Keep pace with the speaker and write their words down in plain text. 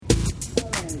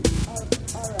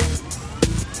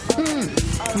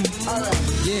Yeah.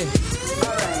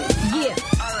 Yeah.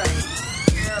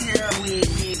 Here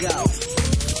we go.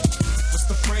 What's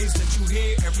the phrase that you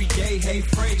hear every day? Hey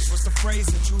Frase. What's the phrase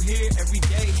that you hear every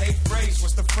day? Hey Frase.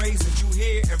 What's the phrase that you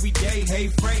hear every day? Hey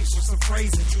Frase. What's the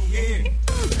phrase that you hear?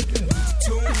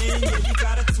 Tune in, yeah, you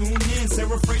gotta tune in.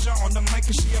 Sarah Fraser on the mic,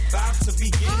 and she about to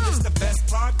begin. It's the best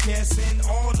podcast in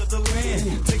all of the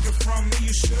land. Take it from me,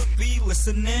 you should be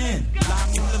listening. Live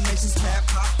from the nation's cap,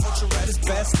 pop culture at its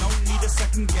best. No need a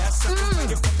second guess,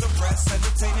 separated from the rest.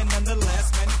 Entertaining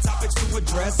nonetheless, many topics to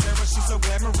address. Sarah, she's so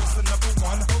glamorous, the number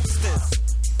one hostess.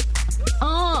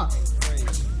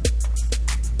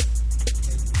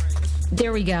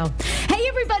 There we go. Hey,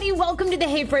 everybody. Welcome to the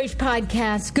Hey Frase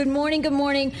podcast. Good morning. Good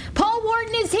morning. Paul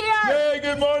Wharton is here. Hey,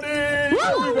 good morning.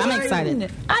 Woo, I'm excited.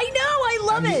 I know. I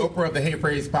love I'm it. the Oprah of the Hey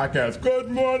Frase podcast.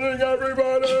 Good morning,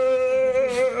 everybody.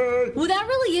 Well, that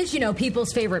really is,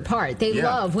 people's favorite part. They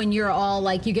love when you're all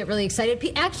like, you get really excited.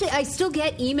 Actually, I still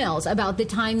get emails about the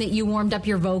time that you warmed up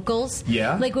your vocals.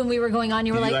 Yeah. Like when we were going on,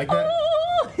 you were like that? oh.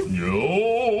 No.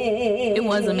 It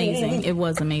was amazing. It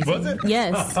was amazing. Was it?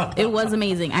 Yes, it was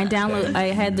amazing. I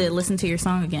had to listen to your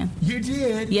song again. You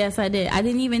did? Yes, I did. I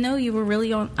didn't even know you were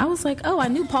really on. I was like, oh, I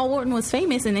knew Paul Wharton was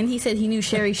famous, and then he said he knew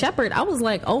Sherry Shepherd. I was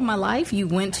like, oh, my life. You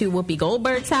went to Whoopi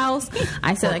Goldberg's house.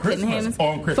 I said For I couldn't Christmas, have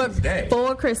on Christmas Day.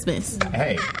 For Christmas.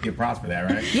 Hey, get props for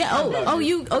that, right? Yeah.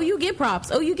 You get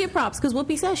props. You get props because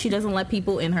Whoopi says she doesn't let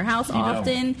people in her house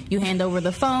often. You hand over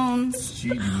the phones. She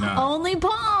do not. Only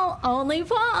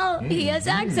Paul. He has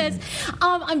access.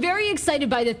 I'm very excited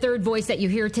by the third voice that you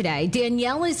hear today.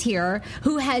 Danielle is here,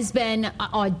 who has been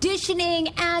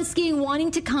auditioning, asking,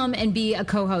 wanting to come and be a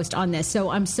co-host on this. So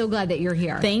I'm so glad that you're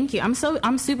here. Thank you.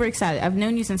 I'm super excited. I've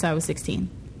known you since I was 16.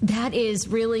 That is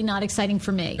really not exciting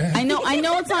for me. I know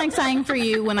it's not exciting for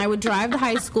you. When I would drive to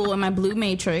high school in my blue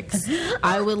Matrix,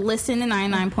 I would listen to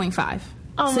 99.5.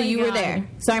 Oh, so my you God. were there.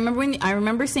 So I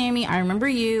remember Sammy, I remember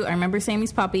you, I remember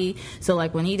Sammy's puppy. So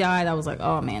like when he died, I was like,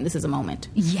 oh man, this is a moment.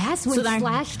 Yes, when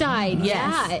Slash died.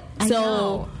 Yes. Yeah, I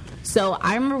know. So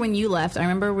I remember when you left. I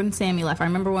remember when Sammy left. I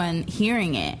remember when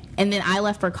hearing it. And then I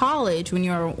left for college when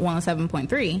you were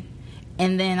 107.3.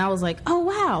 And then I was like, oh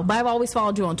wow. But I've always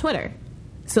followed you on Twitter.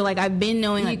 So, like, I've been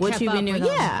knowing, like, what you've been doing.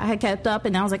 Yeah, I had kept up,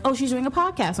 and I was like, oh, she's doing a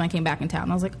podcast when I came back in town.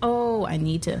 And I was like, oh, I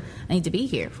need to be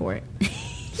here for it.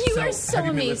 You are so have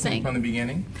you been amazing. listening from the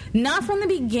beginning? Not from the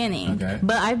beginning, okay.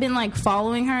 But I've been, like,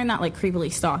 following her, not, like,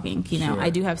 creepily stalking. You know, Sure. I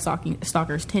do have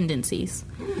stalker's tendencies.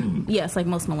 Yes, like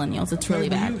most millennials. It's really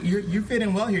bad. You fit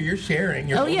in well here. You're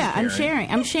sharing.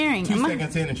 I'm sharing. 2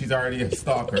 seconds in, and she's already a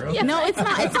stalker. Okay. No, it's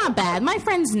not bad. My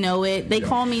friends know it. They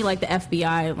call me like the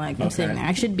FBI. Like I'm sitting there.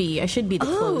 I should be the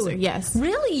closer. Yes.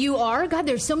 Really, you are? God,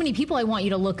 there's so many people I want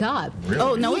you to look up. Really?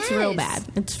 Oh no, Yes. it's real bad.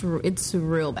 It's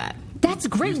real bad. That's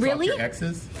great. You stalk Really? your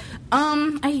exes?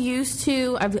 I used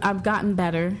to. I've gotten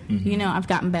better. Mm-hmm. You know, I've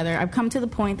gotten better. I've come to the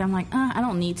point that I'm like, I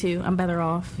don't need to. I'm better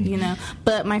off. You know.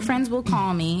 But my friends will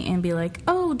call me and be like,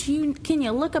 oh, can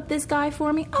you look up this guy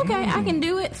for me? Okay, I can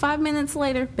do it. 5 minutes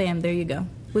later, bam, there you go.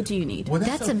 What do you need? Well,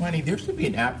 that's so funny. There should be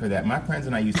an app for that. My friends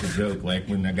and I used to joke, like,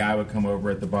 when a guy would come over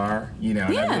at the bar, you know,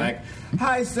 and I'd be like,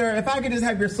 hi, sir, if I could just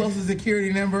have your social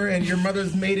security number and your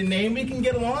mother's maiden name, we can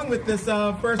get along with this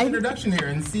first introduction here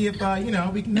and see if,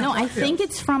 we can... No, I think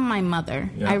it's from my mother.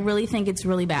 Yeah. I really think it's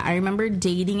really bad. I remember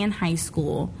dating in high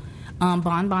school.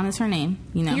 Bon is her name,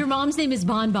 you know. Your mom's name is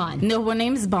Bon. No, her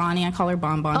name is Bonnie. I call her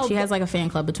Bon. Oh, she has like a fan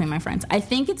club between my friends. I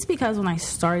think it's because when I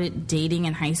started dating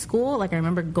in high school, like I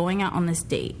remember going out on this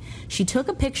date. She took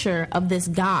a picture of this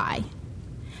guy,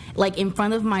 like in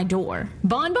front of my door.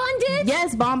 Bon did?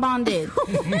 Yes, Bon did.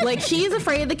 Like she's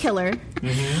afraid of the killer.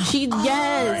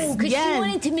 Mm-hmm. Because she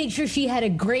wanted to make sure she had a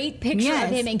great picture of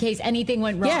him in case anything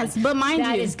went wrong. Yes, but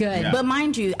that is good. Yeah. But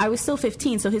mind you, I was still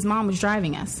 15, so his mom was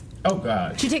driving us. Oh,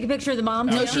 God. Did you take a picture of the mom?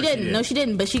 No, she didn't. No, she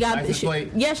didn't. But she got. License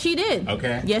plate? Yes, she did.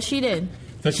 Okay. Yes, she did.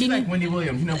 So she's like Wendy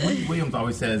Williams. You know, Wendy Williams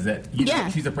always says that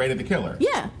she's afraid of the killer.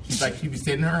 Yeah. She's like, she'd be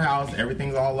sitting in her house,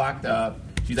 everything's all locked up.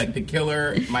 She's like, the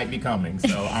killer might be coming,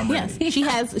 so I'm ready.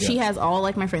 Yes, she has all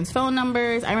like my friends' phone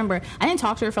numbers. I remember I didn't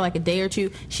talk to her for like a day or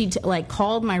two. She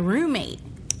called my roommate.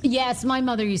 Yes, my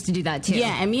mother used to do that too.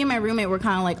 Yeah, and me and my roommate were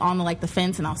kind of like on the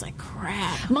fence, and I was like,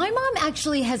 crap. My mom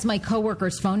actually has my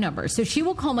coworkers' phone numbers, so she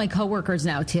will call my coworkers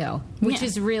now too, which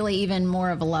is really even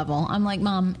more of a level. I'm like,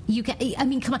 Mom, you can. I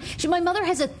mean, come on. My mother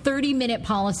has a 30-minute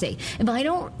policy. If I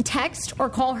don't text or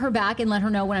call her back and let her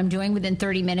know what I'm doing within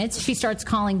 30 minutes, she starts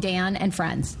calling Dan and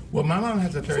friends. Well, my mom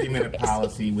has a 30-minute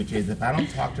policy, which is if I don't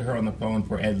talk to her on the phone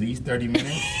for at least 30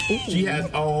 minutes, she has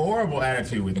a horrible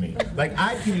attitude with me. Like,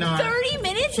 I cannot... 30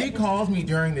 minutes? She calls me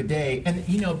during the day, and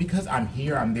because I'm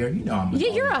here, I'm there. I'm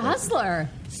you're a hustler.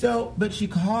 So, but she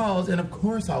calls, and of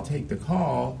course I'll take the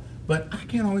call, but I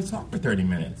can't always talk for 30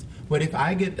 minutes. But if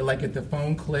I get, if the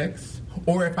phone clicks,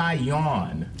 or if I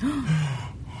yawn,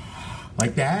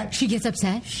 like that. She gets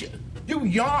upset? You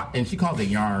yawn, and she calls it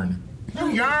yarn.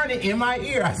 You yarn in my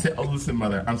ear. I said, listen,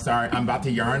 mother, I'm sorry. I'm about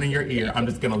to yarn in your ear. I'm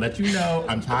just going to let you know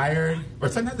I'm tired. Or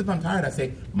sometimes if I'm tired, I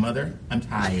say, mother, I'm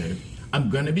tired. I'm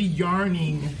going to be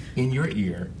yarning in your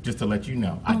ear just to let you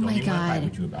know. I don't even want to fight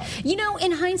with you about it.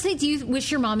 In hindsight, do you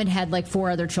wish your mom had 4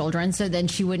 other children so then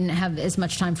she wouldn't have as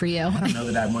much time for you? I don't know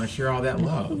that I want to share all that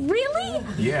love. Really?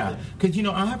 Yeah. Because,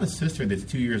 I have a sister that's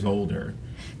 2 years older.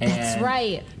 That's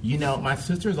right. My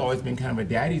sister's always been kind of a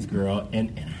daddy's girl,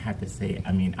 and I have to say,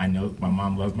 I know my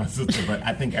mom loves my sister, but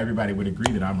I think everybody would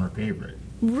agree that I'm her favorite.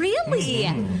 Really?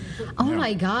 Mm-hmm. Oh,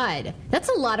 my God. That's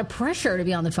a lot of pressure to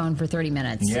be on the phone for 30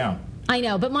 minutes. Yeah. I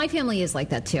know, but my family is like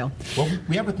that, too. Well,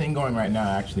 we have a thing going right now,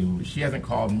 actually. She hasn't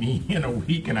called me in a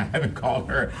week, and I haven't called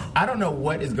her. I don't know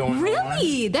what is going on.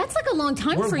 Really? That's a long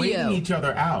time for you. We're waiting each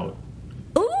other out.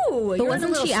 Ooh, but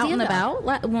wasn't she out and about?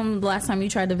 When the last time you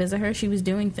tried to visit her, she was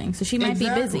doing things, so she might be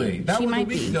busy. That she was might a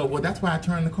week be. ago. Well, that's why I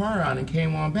turned the car around and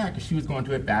came on back, because she was going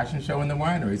to a fashion show in the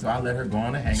winery, so I let her go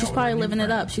on and hang out. She's probably living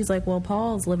it up. She's like, well,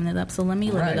 Paul's living it up, so let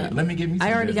me live it up. Let me give me some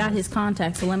I already business. got his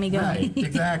contact, so let me go. Right,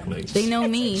 exactly. They know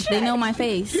me. They know my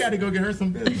face. She had to go get her some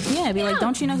business. Yeah, be like,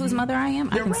 don't you know whose mother I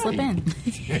am? You're I can right. slip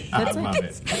in. I love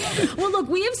it. Well, look,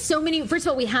 we have so many. First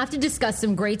of all, we have to discuss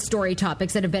some great story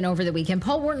topics that have been over the weekend.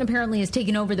 Paul Wharton apparently has taken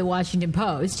over the Washington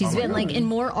Post. He's been in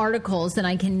more articles than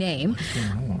I can name.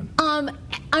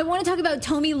 I want to talk about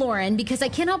Tomi Lahren because I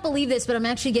cannot believe this, but I'm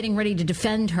actually getting ready to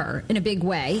defend her in a big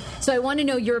way. So I want to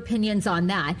know your opinions on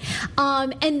that.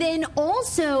 And then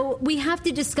also we have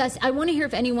to discuss. I want to hear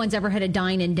if anyone's ever had a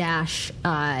dine and dash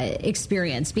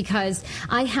experience because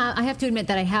I have to admit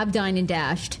that I have dine and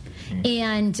dashed.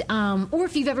 And or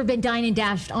if you've ever been dine and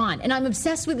dashed on. And I'm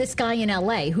obsessed with this guy in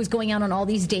LA who's going out on all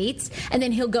these dates, and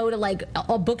then he'll go to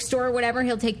a bookstore or whatever.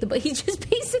 He'll take the book. He's just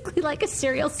basically like a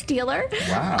serial stealer.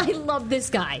 Wow. I love this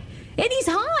guy. And he's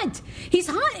hot. He's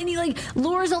hot. And he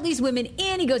lures all these women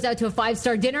in. He goes out to a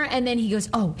 5-star dinner, and then he goes,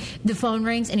 oh, the phone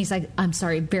rings, and he's like, I'm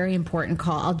sorry, very important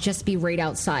call. I'll just be right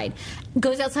outside.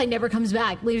 Goes outside, never comes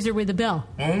back, leaves her with the bill.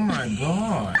 Oh my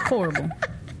God. Horrible.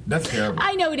 That's terrible.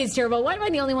 I know it is terrible. Why am I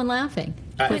the only one laughing?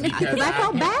 Because I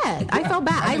felt bad. I felt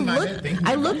bad.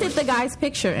 I looked at the guy's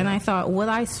picture and I thought, would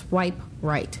I swipe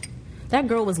right? That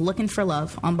girl was looking for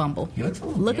love on Bumble. He looks a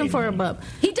little looking gay, for a man. bub.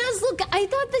 He does look. I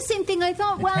thought the same thing. I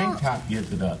thought, The well, tank top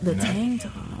gives it up. The you know? tank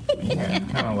top. Yeah,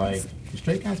 kind of like the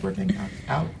straight guys wear tank tops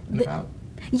out and about.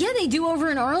 yeah, they do over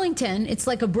in Arlington. It's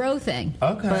like a bro thing.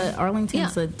 Okay. But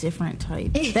Arlington's a different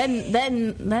type.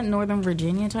 That Northern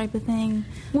Virginia type of thing.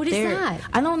 What is that?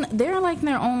 I don't. They're like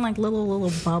their own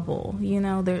little bubble.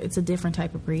 It's a different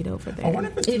type of breed over there. I wonder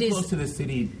if it's too close to the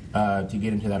city to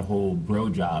get into that whole bro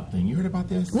job thing. You heard about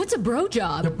this? What's a bro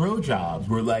job? The bro jobs,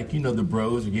 where the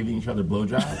bros are giving each other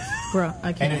blowjobs. Bro,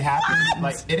 I can't. And it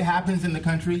happens it happens in the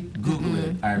country. Google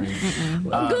it, Irene.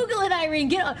 Google it, Irene.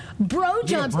 Get bro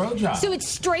jobs. Bro jobs. So it's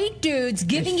straight dudes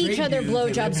giving Straight each other dudes, they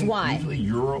live blowjobs. in Why? Usually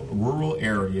rural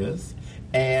areas.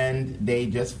 And they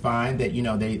just find that,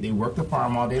 they work the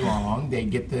farm all day long. They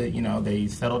get they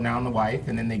settle down the wife,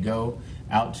 and then they go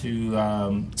out to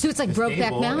So it's like the Brokeback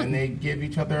stable, Mountain? and they give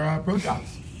each other bro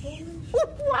jobs.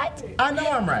 What? I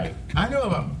know I'm right. I know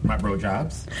about my bro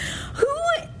jobs. Who?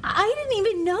 I didn't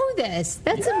even know this.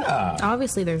 That's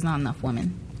Obviously, there's not enough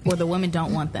women, or the women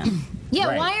don't want them. yeah.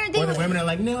 Right. Why aren't they? Or the women are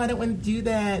like, no, I don't want to do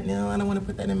that. No, I don't want to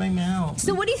put that in my mouth.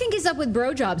 So what do you think is up with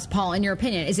bro jobs, Paul, in your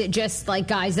opinion? Is it just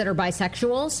guys that are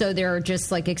bisexual, so they're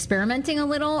just experimenting a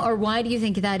little, or why do you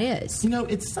think that is?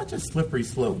 It's such a slippery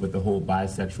slope with the whole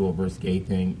bisexual versus gay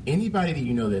thing.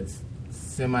 Anybody that that's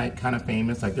semi kind of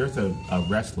famous, there's a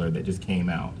wrestler that just came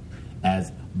out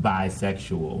as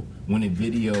bisexual when a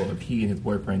video of he and his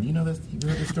boyfriend. You know this? You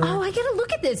heard this story? Oh, I gotta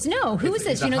look at this. No, who is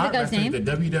this? He's You a know the hot guy's wrestler. name? He's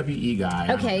the WWE guy. I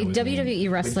don't Okay, know his WWE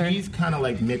name. wrestler. But he's kind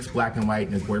of mixed black and white,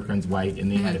 and his boyfriend's white.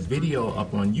 And they had a video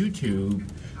up on YouTube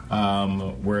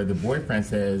where the boyfriend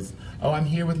says, "Oh, I'm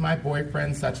here with my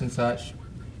boyfriend, such and such."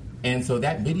 And so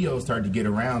that video started to get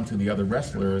around to the other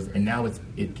wrestlers, and now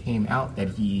it came out that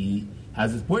he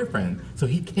has his boyfriend. So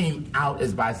he came out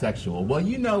as bisexual. Well,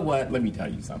 you know what? Let me tell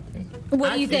you something.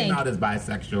 What do you I came think? out as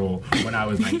bisexual when I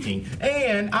was 19.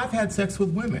 And I've had sex with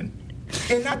women.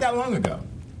 And not that long ago.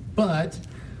 But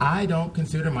I don't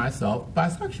consider myself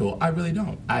bisexual. I really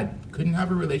don't. I couldn't have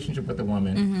a relationship with a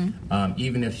woman,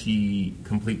 even if she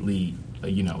completely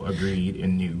agreed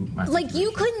and knew my Like, situation.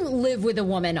 you couldn't live with a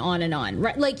woman on and on,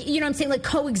 right? Like, you know what I'm saying? Like,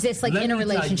 coexist, like, Let in a me tell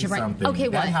you relationship, right? something. Okay,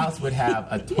 that what? house would have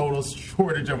a total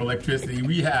shortage of electricity.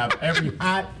 We have every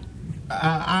hot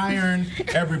iron,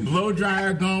 every blow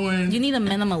dryer going. You need a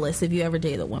minimalist if you ever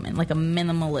date a woman, like a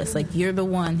minimalist. Like, you're the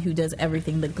one who does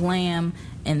everything, the glam,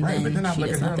 and Right, then but then I she look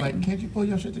at does her nothing. like, can't you pull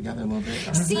your shit together a little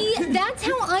bit? See, that's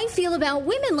how I feel about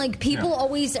women. Like, people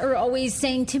Yeah. are always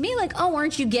saying to me, like, "Oh,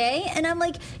 aren't you gay?" And I'm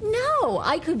like, "No,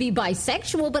 I could be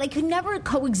bisexual, but I could never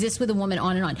coexist with a woman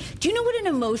on and on." Do you know what an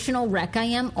emotional wreck I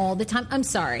am all the time? I'm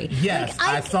sorry. Yes,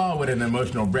 Like, I saw what an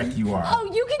emotional wreck you are.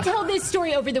 Oh, you can tell this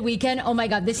story over the weekend. Oh my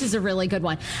God, this is a really good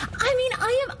one. I mean,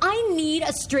 I need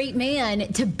a straight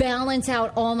man to balance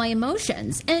out all my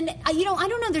emotions. And, I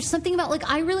don't know, there's something about, like,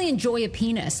 I really enjoy a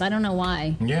penis. I don't know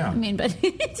why. Yeah. I mean, but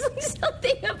it's like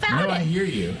something about No, it. I hear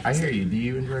you. Do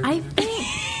you enjoy I it? think,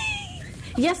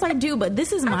 yes, I do, but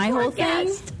this is my whole thing.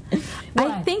 I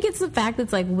What? think it's the fact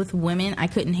that's like with women, I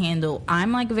couldn't handle.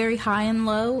 I'm like very high and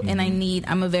low, and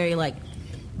I'm a very like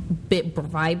bit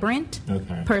vibrant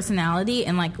personality,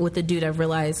 and like with the dude, I've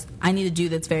realized I need a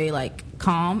dude that's very like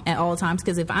calm at all times,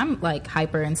 because if I'm like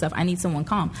hyper and stuff, I need someone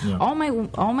calm. Yeah. All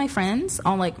my friends,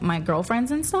 all like my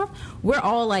girlfriends and stuff, we're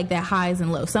all like that highs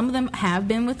and lows. Some of them have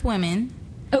been with women.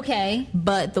 Okay.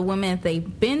 But the women that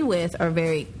they've been with are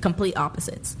very complete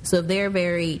opposites. So if they're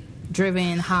very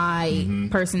driven, high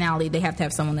personality, they have to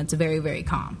have someone that's very, very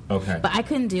calm. Okay. But I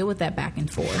couldn't deal with that back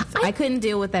and forth. I couldn't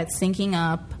deal with that syncing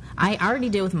up. I already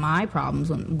deal with my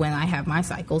problems when I have my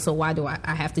cycle, so why do I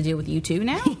have to deal with you too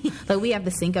now? Like, we have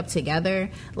to sync up together.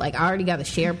 Like, I already got to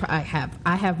share. I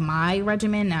have my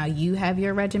regimen, now you have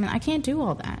your regimen. I can't do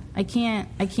all that. I can't.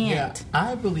 Yeah,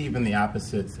 I believe in the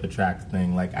opposites attract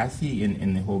thing. Like, I see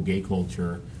in the whole gay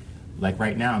culture, like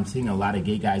right now I'm seeing a lot of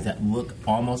gay guys that look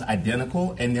almost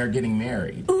identical and they're getting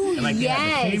married. Ooh, and like they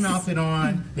have the same yes. outfit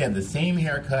on, they have the same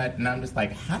haircut, and I'm just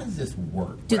like, how does this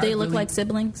work? Do But they I look really- like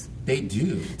siblings? They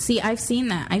do. See, I've seen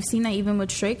that. I've seen that even with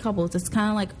straight couples. It's kind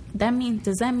of like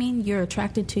does that mean you're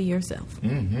attracted to yourself?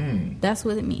 Mm-hmm. That's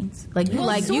what it means. Like, you Well,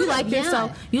 like sort of,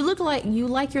 yourself. yeah. You look like you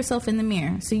like yourself in the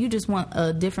mirror. So you just want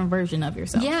a different version of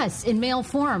yourself. Yes, in male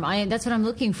form. That's what I'm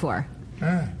looking for.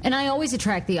 And I always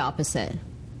attract the opposite.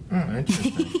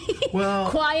 Interesting. Well,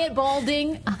 Quiet,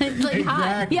 balding, like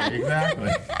hot. exactly, Yeah.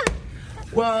 exactly.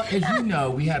 Well, as you know,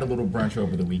 we had a little brunch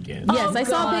over the weekend. Yes, Oh, I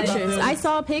saw God. pictures. I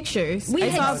saw pictures. I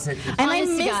had- saw, pictures. and I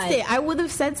Honest to missed God. it. I would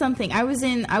have said something. I was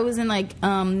in like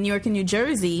New York and New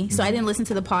Jersey, so I didn't listen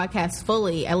to the podcast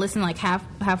fully. I listened like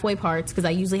halfway parts because I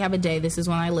usually have a day. This is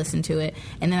when I listen to it,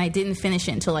 and then I didn't finish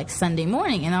it until like Sunday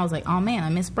morning. And I was like, oh man, I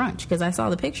missed brunch because I saw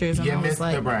the pictures and You I was missed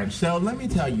like, the brunch. So let me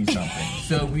tell you something.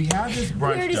 So we have this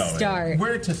brunch Where to going. start?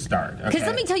 Where to start? Because okay?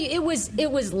 let me tell you, it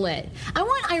was lit. I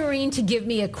want Irene to give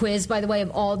me a quiz, by the way, of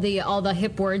all the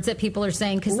hip words that people are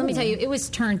saying. Because let me tell you, it was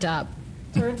turned up.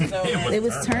 it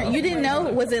was turned. You didn't know?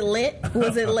 Was it lit?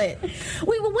 Was it lit?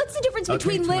 Wait, well, what's the difference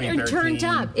between lit and turned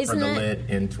up? Isn't Isn't for the it?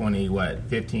 lit in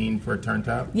 15 for turned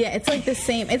up? Yeah, it's like the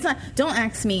same. It's not. Don't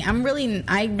ask me. I really And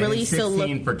then still look.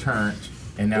 16 for turned.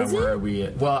 And now Is where it? are we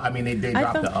at? Well, I mean, they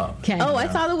dropped thought- the up. Okay. Oh, I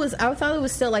Yeah. thought it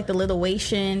was still like the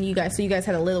lituation. You guys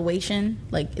had a lituation,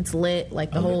 like it's lit,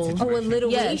 like the Oh, whole. lit Oh,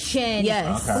 alliteration.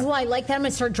 Yes. Okay. Oh, I like that. I'm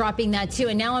going to start dropping that too.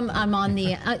 And now I'm on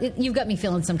the. You've got me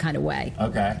feeling some kind of way.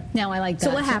 Okay. Now I like that.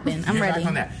 So what happened? I'm You're ready. back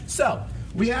on that. So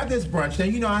we have this brunch. Now,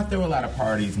 you know, I throw a lot of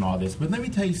parties and all this, but let me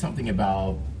tell you something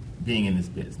about being in this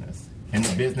business and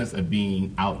the business of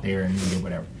being out there and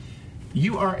whatever.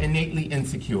 You are innately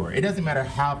insecure. It doesn't matter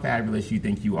how fabulous you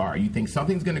think you are. You think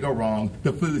something's going to go wrong.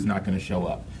 The food's not going to show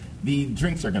up. The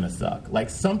drinks are going to suck. Like,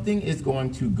 something is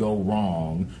going to go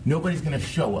wrong. Nobody's going to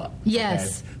show up.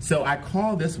 Yes. Okay? So I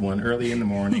call this one early in the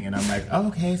morning, and I'm like,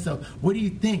 okay, so what do you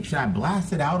think? Should I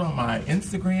blast it out on my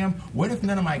Instagram? What if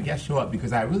none of my guests show up?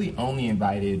 Because I really only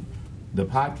invited the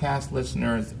podcast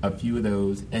listeners, a few of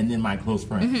those, and then my close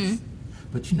friends. Mm-hmm.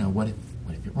 But, you know, what if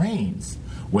it rains?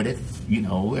 What if, you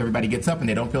know, everybody gets up and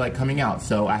they don't feel like coming out?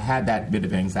 So I had that bit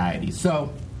of anxiety.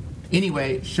 So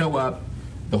anyway, show up.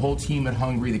 The whole team at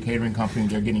Hungry, the catering company,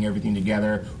 they're getting everything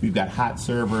together. We've got hot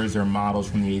servers or models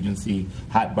from the agency.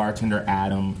 Hot bartender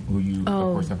Adam, who you, of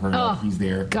course, have heard of. He's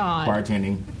there God.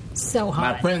 bartending. So hot.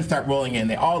 My friends start rolling in.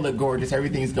 They all look gorgeous.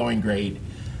 Everything's going great.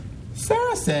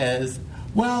 Sarah says,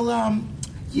 well,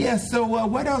 yeah, so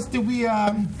what else do we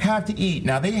have to eat?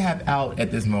 Now, they have out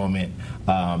at this moment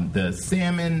the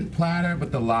salmon platter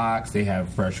with the lox. They have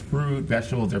fresh fruit,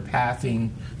 vegetables. They're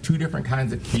passing 2 different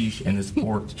kinds of quiche and this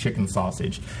pork chicken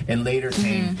sausage. And later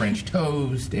came French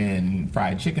toast and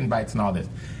fried chicken bites and all this.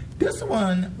 This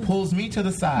one pulls me to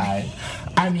the side.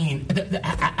 I mean,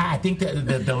 I think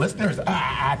that the listeners,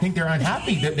 I think they're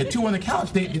unhappy. The two on the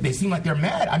couch, they seem like they're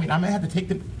mad. I mean, I might have to take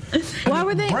them. Why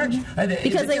were they? Brunch.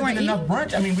 Because they weren't enough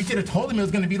brunch. I mean, we should have told them it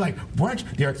was going to be like brunch.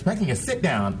 They're expecting a sit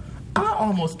down. I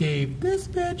almost gave this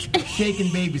bitch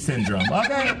shaken baby syndrome,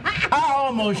 okay? I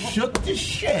almost shook the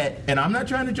shit, and I'm not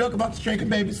trying to joke about shaken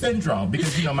baby syndrome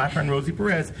because, you know, my friend Rosie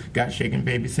Perez got shaken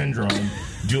baby syndrome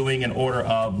doing an order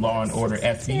of Law and Order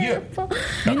SVU. Okay?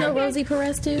 You know Rosie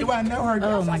Perez, too? Do I know her?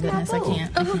 Oh, my goodness, I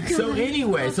can't. Oh, So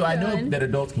anyway, so I know God. that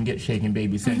adults can get shaken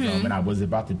baby syndrome, and I was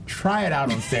about to try it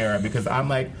out on Sarah because I'm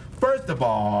like, first of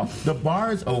all, the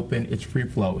bar is open, it's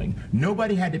free-flowing.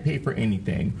 Nobody had to pay for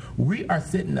anything. We are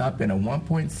sitting up in a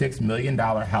 $1.6 million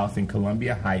house in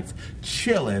Columbia Heights,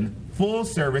 chilling, full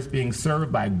service, being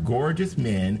served by gorgeous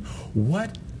men.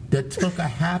 What the tucka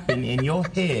happened in your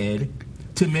head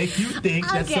to make you think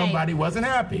that Okay. somebody wasn't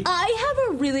happy?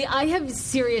 I have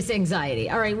serious anxiety,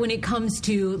 all right, when it comes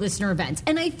to listener events.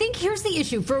 And I think here's the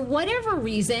issue. For whatever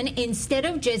reason, instead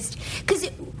of just, because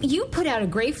you put out a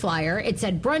great flyer, it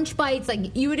said brunch bites,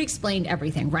 like you had explained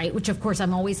everything, right? Which of course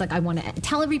I'm always like, I want to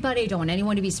tell everybody, I don't want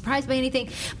anyone to be surprised by anything.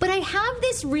 But I have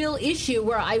this real issue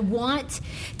where I want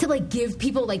to like give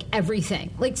people like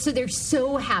everything. Like, so they're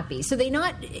so happy. So they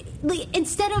not, like,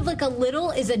 instead of like a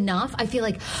little is enough, I feel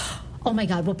like, oh my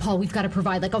God, well, Paul, we've got to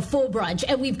provide like a full brunch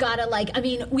and we've got to like, I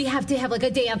mean, we have to have like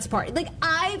a dance party. Like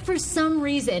for some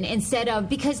reason, instead of,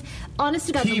 because honest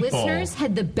to God, the listeners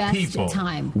had the best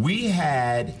time. We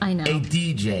had I know. a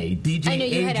DJ I know,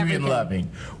 you had Adrian everything.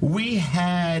 Loving. We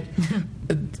had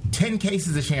 10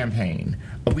 cases of champagne.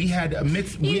 We had a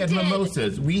mix. We had did.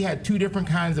 mimosas. We had 2 different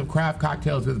kinds of craft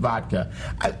cocktails with vodka.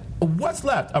 What's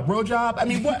left? A bro job? I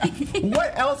mean,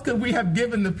 what else could we have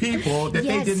given the people that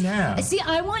they didn't have? See,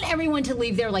 I want everyone to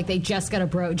leave there like they just got a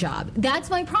bro job. That's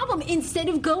my problem. Instead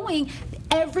of going,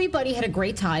 everybody had a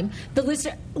great time. The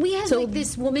listener, we had like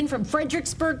this woman from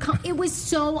Fredericksburg. It was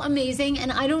so amazing,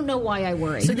 and I don't know why I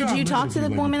worry. So did you talk to the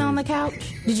woman on the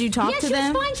couch? Did you talk to she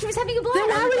them? was fine. She was having a blast. Then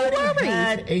why were you Everybody worried?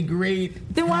 had a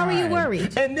great Then why were you time.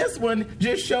 worried? And this one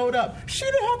just showed up. She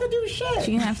didn't have to do shit.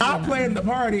 She didn't have to I do planned the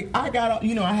party. I got,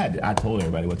 you know, I told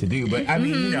everybody what to do, but I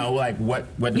mean, you know, like what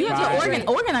the You have to Friday-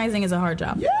 organizing is a hard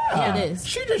job. Yeah, it is.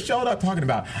 She just showed up talking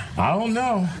about, I don't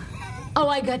know. Oh,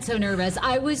 I got so nervous.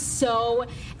 I was so,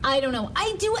 I don't know.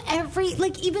 I do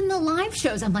even the live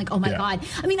shows. I'm like, oh my Yeah. God.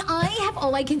 I mean, I have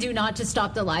all I can do not to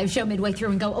stop the live show midway through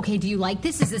and go, okay, do you like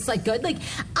this? Is this like good? Like,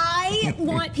 I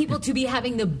want people to be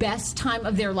having the best time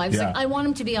of their lives. Yeah. Like, I want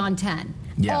them to be on 10.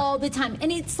 Yeah. All the time.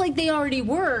 And it's like they already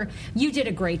were. You did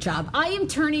a great job. I am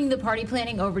turning the party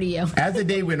planning over to you. As the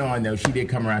day went on, though, she did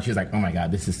come around. She was like, oh my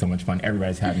God, this is so much fun.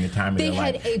 Everybody's having the time of They their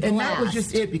had life. a And that was blast.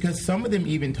 just it, because some of them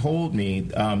even told me,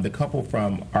 the couple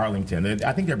from Arlington,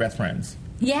 I think they're best friends.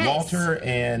 Yes. Walter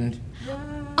and,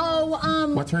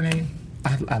 Oh, what's her name?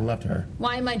 I loved her.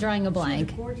 why am I drawing a blank?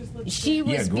 She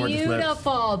was gorgeous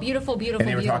lips. beautiful. And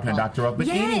they were talking to Dr. Ruff. But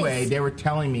Yes. anyway, they were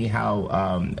telling me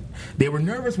how they were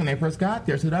nervous when they first got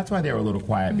there, so that's why they were a little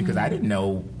quiet, because I didn't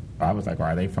know. I was like,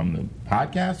 are they from the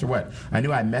podcast or what? I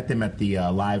knew I met them at the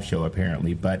live show,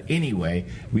 apparently. But anyway,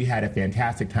 we had a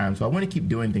fantastic time. So I want to keep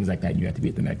doing things like that. You have to be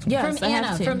at the next one. Yeah. Yes, From I have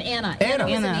Anna. to. From Anna. Anna.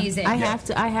 was Anna, amazing. I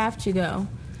have to go.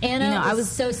 Anna I was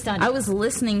so stunning. I was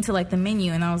listening to like the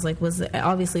menu, and I was like,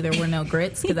 obviously there were no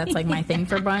grits because that's like my thing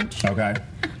for brunch. Okay.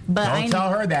 But Don't tell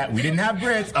her that. We didn't have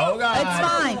grits. Oh, God.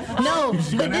 It's fine. No,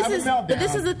 She's but gonna have a meltdown.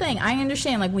 this is the thing. I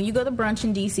understand. Like when you go to brunch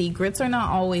in DC, grits are not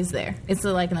always there. It's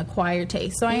like an acquired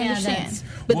taste. So I Yeah, understand. that's-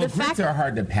 But well, the grits fact are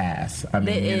hard to pass. I mean,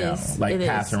 It you know, is. like It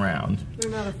pass is. around.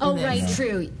 Oh, right,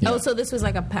 true. Oh, so this was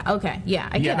like okay. Yeah,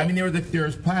 I get Yeah, it. I mean, there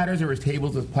was platters, there was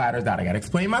tables with platters. That I got to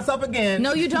explain myself again.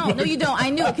 No, you don't. No, you don't. I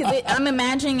knew it because I'm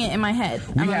imagining it in my head.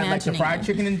 We I'm had like the imagining fried it.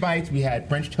 chicken and bites. We had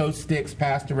French toast sticks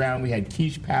passed around. We had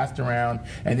quiche passed around,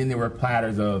 and then there were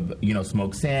platters of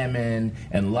smoked salmon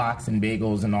and lox and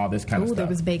bagels and all this kind of Oh, stuff. there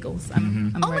was bagels.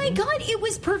 I'm Oh my ready. God, it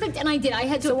was perfect, and I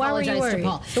had to So why were you apologize to worried?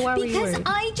 Paul So why were you because worried?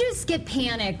 I just get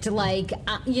panicked. Like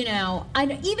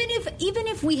even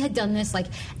if we had done this,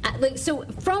 so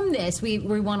from this we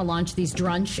want to launch these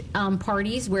drunch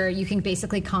parties where you can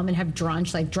basically come and have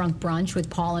drunch, like drunk brunch with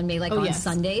Paul and me, like on yes.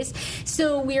 Sundays.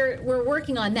 So we're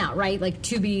working on that, right? Like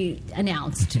to be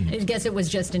announced. I guess it was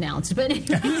just announced, but.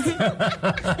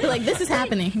 Like this is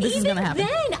happening. This is Even gonna happen.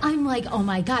 Then I'm like, oh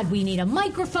my God, we need a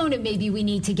microphone, and maybe we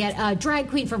need to get a drag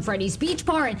queen from Freddie's Beach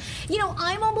Bar. And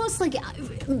I'm almost like,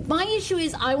 my issue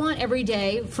is I want every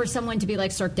day for someone to be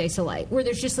like Cirque du Soleil, where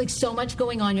there's just like so much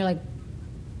going on. You're like,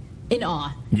 in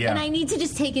awe. Yeah. And I need to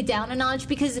just take it down a notch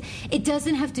because it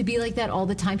doesn't have to be like that all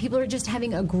the time. People are just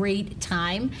having a great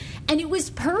time. And it was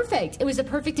perfect. It was a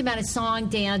perfect amount of song,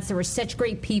 dance. There were such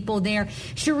great people there.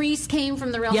 Charisse came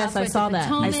from the Real Yes, I Housewives saw of that.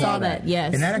 Potomac. I saw that,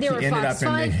 yes. And that There actually were ended Fox up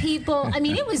in 5 the... people. I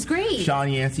mean, it was great.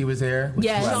 Sean Yancey was there. which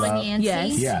Yes. I Sean love. Yancey.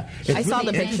 Yes. Yeah. It's I saw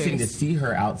really the interesting pictures. to see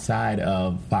her outside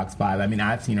of Fox 5. I mean,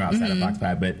 I've seen her outside of Fox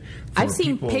 5, but for I've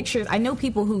seen people- pictures. I know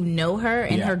people who know her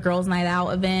in Yeah. her girls' night out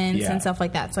events Yeah. and stuff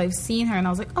like that. So I've seen her, and I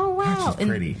was like, oh, wow. She's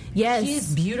pretty. Yes. She is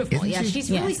beautiful. Isn't Yeah, she?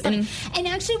 she's really Yes. stunning. And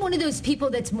actually one of those people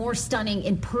that's more stunning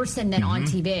in person than on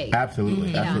TV.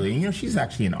 Absolutely, Yeah. absolutely. And, you know, she's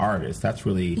actually an artist. That's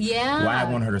really Yeah. why I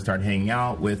want her to start hanging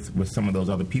out with some of those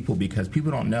other people, because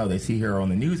people don't know. They see her on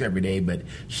the news every day, but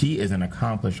she is an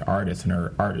accomplished artist, and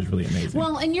her art is really amazing.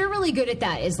 Well, and you're really good at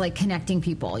that, is like connecting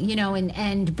people, you know,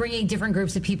 and bringing different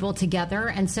groups of people together.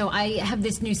 And so I have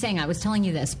this new saying, I was telling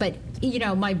you this, but, you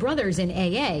know, my brother's in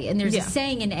AA, and there's Yeah. a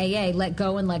saying in AA, let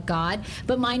go and let God.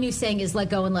 But my new saying is let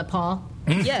go and let Paul.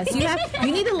 Yes,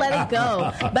 you need to let it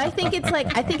go. But I think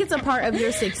it's a part of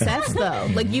your success though.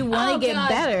 Like you want to get God.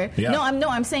 better. Yeah.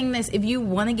 I'm saying this. If you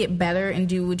want to get better and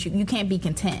do what you can't be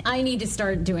content. I need to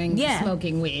start doing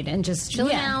smoking weed and just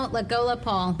chilling out, let go, let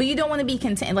Paul. But you don't want to be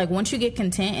content. Like once you get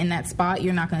content in that spot,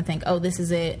 you're not going to think, "Oh, this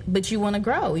is it." But you want to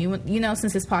grow. You know,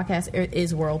 since this podcast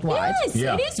is worldwide. Yes,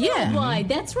 Yeah. it is Yeah. worldwide.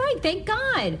 That's right. Thank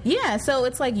God. Yeah. So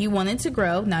it's like you wanted to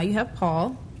grow. Now you have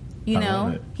Paul. You I love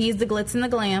know, it. he's the glitz and the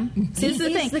glam. See, this is the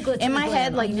He is thing. the glitz In and my the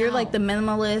head, glam. like I you're know. like the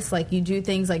minimalist. Like you do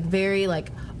things like very like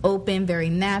open, very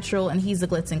natural, and he's the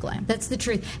glitz and glam. That's the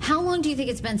truth. How long do you think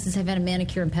it's been since I've had a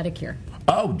manicure and pedicure?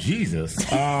 Oh, Jesus.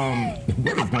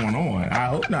 What is going on? I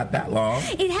hope not that long.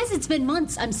 It has. It's been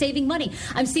months. I'm saving money.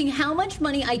 I'm seeing how much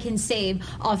money I can save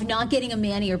off not getting a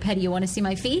mani or pedi. You want to see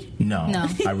my feet? No. No,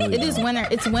 I really it is don't. winter.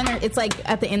 It's winter. It's like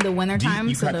at the end of winter Do time.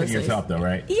 you so cut them those yourself, though,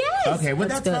 right? Yes. Okay, well,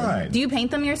 that's good. fine. Do you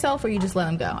paint them yourself, or you just let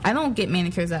them go? I don't get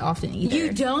manicures that often either.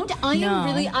 You don't? I No. am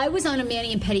really. I was on a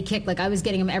mani and pedi kick. Like I was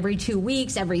getting them every 2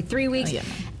 weeks, every 3 weeks. Oh, yeah.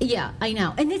 Yeah, I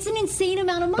know. And it's an insane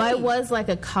amount of money. But I was like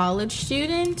a college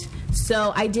student,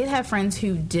 so I did have friends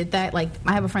who did that. Like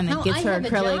I have a friend that No, gets I her have a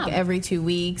acrylic job. every 2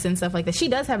 weeks and stuff like that. She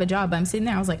does have a job, but I'm sitting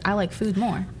there. I was like, I like food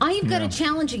more. I've got Yeah. a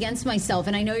challenge against myself,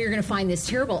 and I know you're going to find this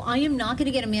terrible. I am not going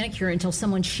to get a manicure until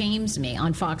someone shames me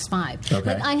on Fox 5.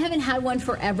 Okay. Like, I haven't had one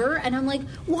forever, and I'm like,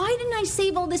 why didn't I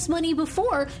save all this money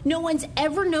before? No one's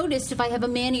ever noticed if I have a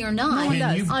mani or not.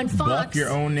 Can you on Fox. buff your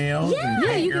own nails? Yeah. and Yeah,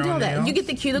 paint you can your do all own that. nails? You get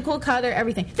the cuticle cutter,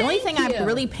 everything. The only Thank thing you. I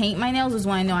really paint my nails is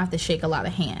when I know I have to shake a lot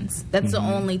of hands. That's the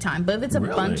only time. But if it's a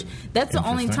Really? bunch, that's the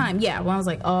only Interesting. time. Yeah, when I was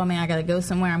like, oh man, I gotta go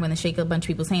somewhere. I'm gonna shake a bunch of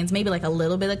people's hands. Maybe like a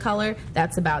little bit of color.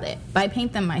 That's about it. But I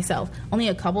paint them myself. Only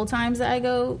a couple times that I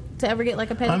go to ever get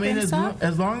like a pedicure I mean, and as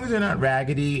stuff. long as they're not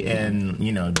raggedy and,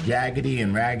 you know, jaggedy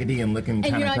and raggedy and looking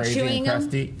kind you're of not crazy chewing and 'em?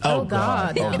 crusty. Oh,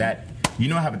 God. Oh, that. You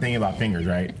know I have a thing about fingers,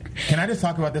 right? Can I just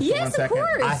talk about this for Yes, 1 of second?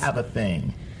 course. I have a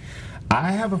thing.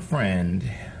 I have a friend.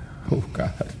 Oh,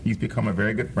 God. He's become a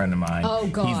very good friend of mine. Oh,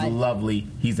 God. He's lovely.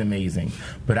 He's amazing.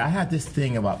 But I have this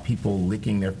thing about people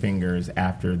licking their fingers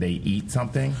after they eat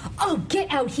something. Oh, get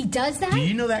out. He does that? Do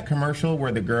you know that commercial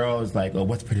where the girl is like, oh,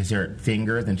 what's for dessert?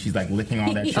 Fingers. And she's like licking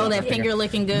all that shit. Oh, off that her finger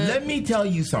licking good. Let me tell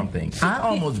you something. I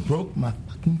almost broke my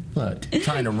fucking foot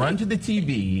trying to run to the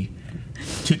TV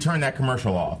to turn that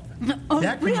commercial off. Oh,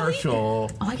 that really?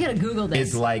 commercial Oh, I got to Google this.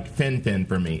 is like fin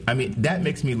for me. I mean, that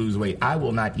makes me lose weight. I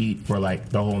will not eat for like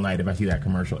the whole night if I see that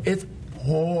commercial. It's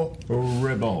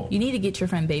horrible. You need to get your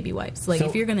friend baby wipes. Like So-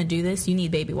 if you're gonna do this, you need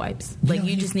baby wipes. You Like know,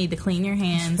 you just need to clean your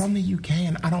He's hands. from the UK,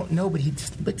 and I don't know, but he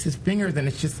just licks his fingers, and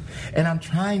it's just. And I'm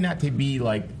trying not to be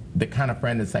like the kind of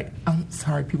friend that's like, I'm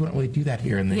sorry, people don't really do that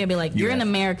here in the. You gotta be like, you're in US.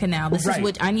 America now. This Right. is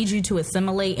what I need you to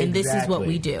assimilate, and this is what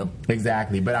we do.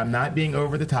 Exactly, but I'm not being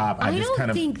over the top. I just don't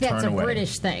kind of think that's turn a away.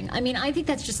 British thing. I mean, I think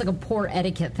that's just like a poor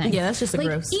etiquette thing. Yeah, that's just a like,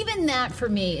 gross. Even that for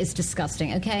me is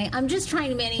disgusting. Okay, I'm just trying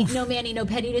to no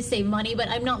pedi to save money, but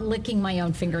I'm not licking my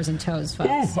own fingers and toes,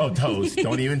 folks. Ooh, oh, toes!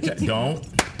 Don't even.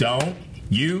 Don't.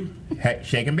 You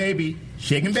shaking baby.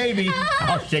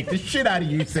 I'll shake the shit out of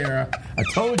you, Sarah. I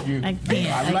told you. I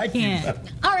can't. I like I can't. you.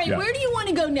 All right, Yeah. where do you want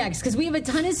to go next? Because we have a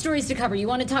ton of stories to cover. You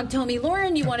want to talk Tomi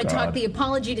Lahren? You want to talk God. the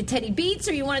apology to Teddy Beats?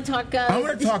 Or you want to talk... I'm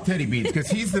going to talk Teddy Beats because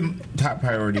he's the top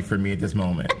priority for me at this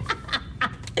moment.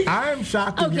 I'm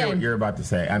shocked to hear Okay. what you're about to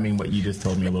say. I mean, what you just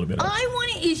told me a little bit of. I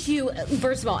want to issue,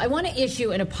 first of all, I want to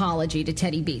issue an apology to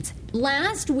Teddy Beats.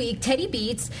 Last week, Teddy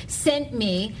Beats sent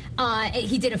me,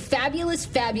 he did a fabulous,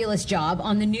 fabulous job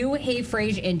on the new Hey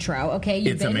Frase intro, okay?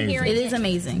 You've It's been amazing. hearing It is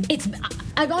amazing.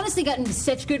 I've honestly gotten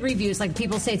such good reviews, like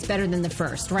people say it's better than the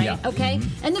first, right? Yeah. Okay?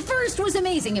 And the first was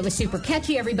amazing. It was super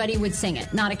catchy. Everybody would sing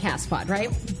it. Not a cast pod,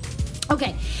 right?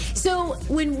 Okay, so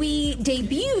when we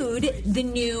debuted the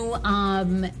new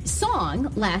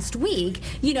song last week,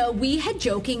 we had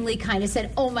jokingly kind of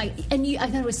said, "Oh my!" And I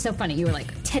thought it was so funny. You were like,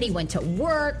 "Teddy went to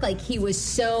work, like he was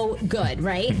so good,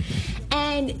 right?"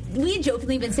 And we had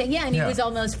jokingly been saying, "Yeah," and he was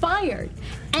almost fired.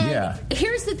 And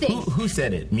here's the thing: who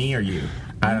said it? Me or you?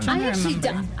 I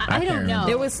don't know.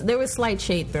 There was slight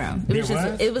shade thrown.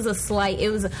 It was a slight.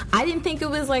 I didn't think it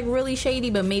was like really shady,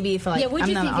 but maybe if like what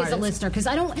do you think as a listener? Because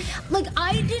I don't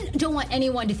want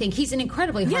anyone to think he's an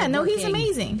incredibly he's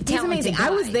amazing. He's amazing. Guy. I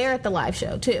was there at the live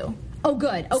show too. Oh,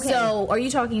 good. Okay. So, are you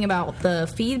talking about the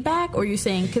feedback, or are you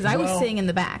saying because I was sitting in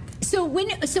the back? So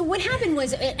what happened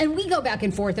was, and we go back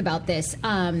and forth about this,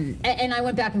 and I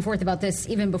went back and forth about this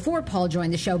even before Paul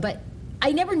joined the show, but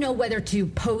I never know whether to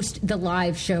post the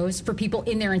live shows for people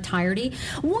in their entirety.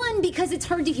 One, because it's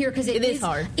hard to hear because it is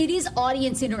hard. It is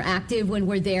audience interactive when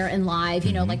we're there and live.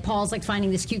 Like Paul's like finding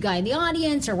this cute guy in the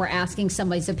audience, or we're asking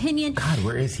somebody's opinion. God,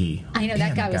 where is he? I know.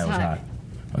 That guy was hot.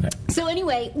 Okay. So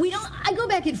anyway, I go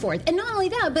back and forth. And not only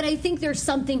that, but I think there's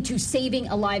something to saving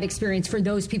a live experience for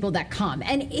those people that come.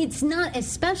 And it's not as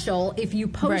special if you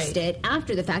post it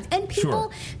after the fact. And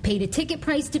people paid a ticket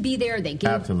price to be there. They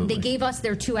gave us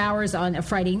their 2 hours on a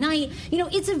Friday night.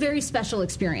 It's a very special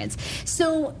experience.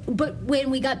 So, but when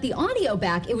we got the audio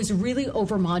back, it was really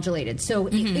overmodulated. So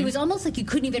it was almost like you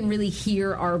couldn't even really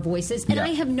hear our voices. And I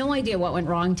have no idea what went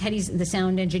wrong. Teddy's the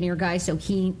sound engineer guy, so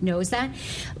he knows that.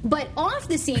 But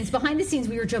behind the scenes,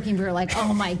 we were joking. We were like,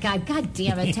 "Oh my God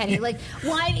damn it, Teddy! Like,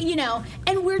 why,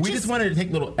 And we just wanted to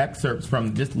take little excerpts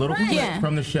from just little clips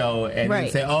from the show and then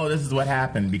say, "Oh, this is what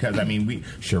happened." Because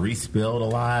Cherie spilled a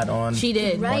lot on. She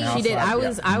did, right? She did.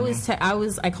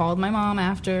 I called my mom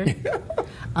after.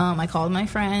 I called my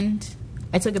friend.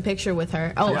 I took a picture with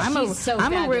her. Oh, I'm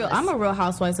a Real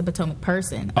Housewives of Potomac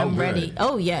person. I'm ready.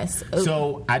 Oh, yes.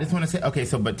 So I just want to say, okay.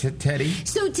 So, but to Teddy.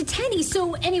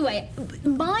 So anyway,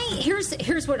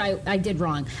 here's what I did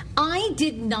wrong. I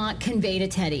did not convey to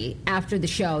Teddy after the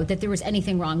show that there was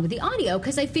anything wrong with the audio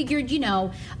because I figured,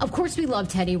 of course we love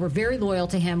Teddy. We're very loyal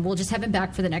to him. We'll just have him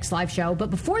back for the next live show. But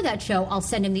before that show, I'll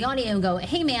send him the audio and go,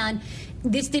 "Hey, man,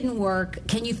 this didn't work.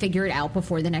 Can you figure it out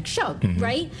before the next show?"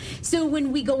 Right? So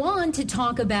when we go on to talk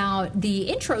about the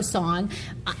intro song,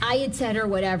 I had said or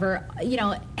whatever,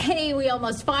 "Hey, we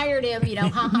almost fired him,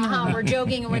 ha ha ha." We're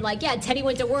joking and we're like, "Yeah, Teddy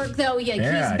went to work though. He's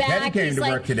back. Teddy came to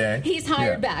work today. He's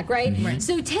hired back, right?"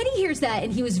 So Teddy hears that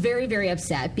and he was very, very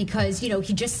upset because he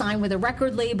just signed with a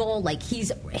record label. Like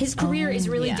his career is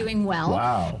really doing well.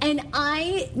 Wow. And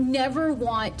I never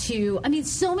want to.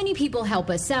 So many people help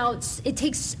us out. It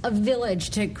takes a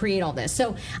village to create all this.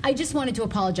 So I just wanted to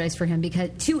apologize for him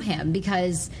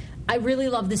because I really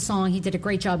love this song. He did a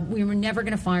great job. We were never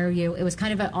going to fire you. It was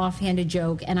kind of an offhanded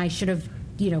joke, and I should have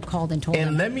called and told him.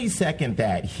 And let me second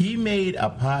that. He made a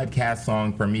podcast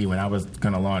song for me when I was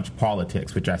going to launch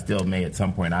Politics, which I still may at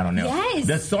some point. I don't know. Yes.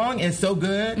 The song is so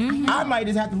good, I might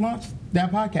just have to launch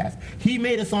that podcast. He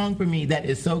made a song for me that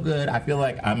is so good. I feel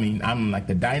like, I'm like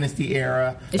the Dynasty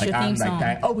era. It's your theme song.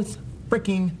 It's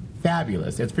freaking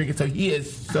fabulous. It's freaking. So he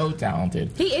is so talented.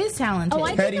 He is talented. Oh,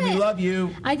 Teddy, we love you.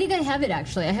 I think I have it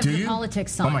actually. I have the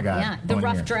Politics song. Oh my God. Yeah, the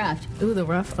rough draft. Ooh, the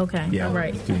rough. Okay. Yeah. All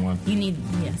right. Do one. You need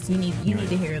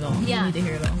to hear it all. Yeah. You need to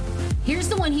hear it all. Here's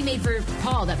the one he made for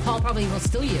Paul that Paul probably will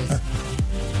still use.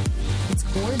 It's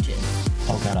gorgeous.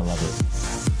 Oh God, I love it.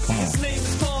 Come on. His name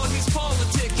is Paul. He's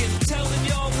politicking, telling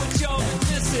y'all what y'all been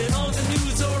missing on the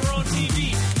news or on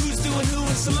TV. Who's doing who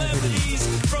and celebrities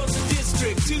from the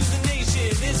district to the nation.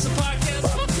 It's a podcast,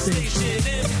 fuck the station.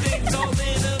 Everything's all in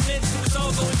a mix. It's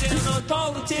all going down on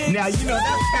politics. Now that's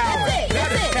talent.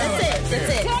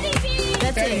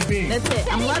 That's it.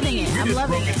 I'm loving it. I'm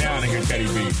loving it. Down here, Teddy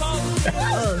B.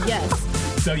 Oh yes.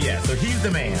 So he's the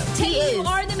man. You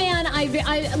are the man.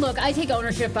 I take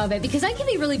ownership of it because I can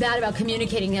be really bad about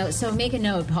communicating. So make a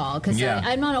note, Paul, because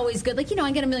I'm not always good. I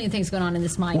get a million things going on in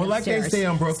this mind. Well, upstairs. like they say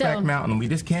on Brokeback Mountain, we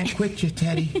just can't quit you,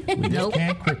 Teddy. We just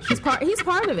can't quit you. He's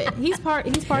part of it. He's part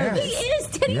of it. He is.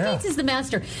 Teddy Bates is the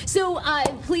master. So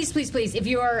please, if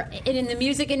you are in the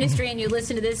music industry and you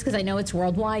listen to this, because I know it's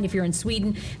worldwide, if you're in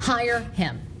Sweden, hire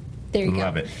him. There you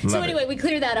Love go. it. So anyway, we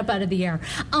clear that up out of the air.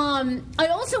 I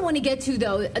also want to get to,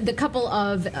 though, the couple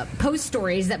of post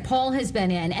stories that Paul has been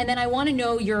in, and then I want to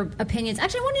know your opinions.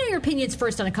 Actually, I want to know your opinions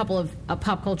first on a couple of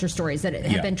pop culture stories that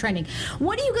have been trending.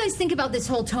 What do you guys think about this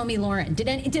whole Tomi Lahren? Did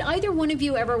either one of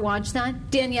you ever watch that?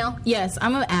 Danielle? Yes,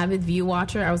 I'm an avid View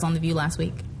watcher. I was on The View last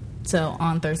week. So,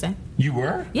 on Thursday. You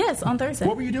were? Yes, on Thursday.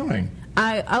 What were you doing?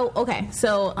 Okay.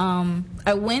 So I'm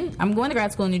going to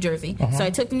grad school in New Jersey. So I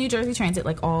took the New Jersey Transit,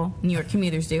 like all New York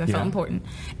commuters do. I felt important,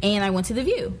 and I went to The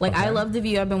View. Like I love The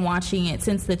View. I've been watching it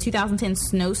since the 2010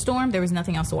 snowstorm. There was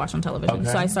nothing else to watch on television,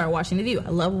 so I started watching The View. I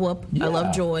love Whoop. I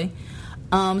love Joy.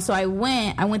 So I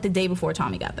went the day before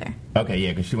Tomi got there. Okay,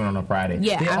 yeah, because she went on a Friday.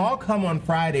 Yeah, they all come on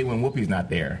Friday when Whoopi's not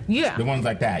there. Yeah, the ones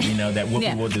like that, that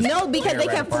Whoopi will just because they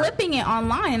kept flipping it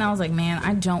online, and I was like, man,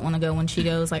 I don't want to go when she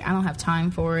goes. Like, I don't have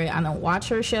time for it. I don't watch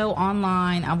her show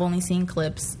online. I've only seen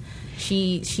clips.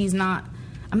 She's not.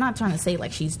 I'm not trying to say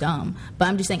like she's dumb, but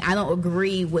I'm just saying I don't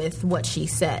agree with what she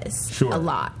says a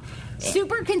lot.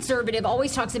 Super conservative,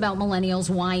 always talks about millennials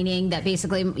whining, that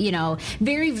basically,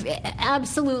 very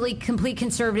absolutely complete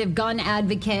conservative, gun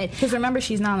advocate. Because remember,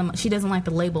 she doesn't like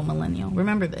the label millennial.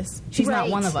 Remember this. She's not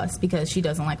one of us because she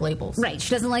doesn't like labels. Right, she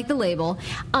doesn't like the label.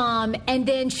 And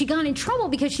then she got in trouble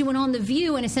because she went on The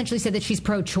View and essentially said that she's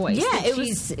pro-choice. Yeah,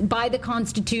 she's by the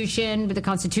Constitution, but the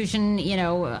Constitution,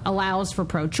 allows for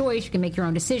pro-choice. You can make your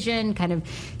own decision, kind of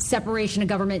separation of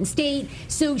government and state.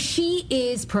 So she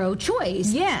is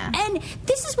pro-choice. Yeah. And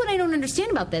this is what I don't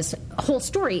understand about this whole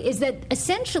story, is that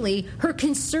essentially her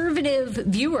conservative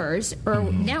viewers or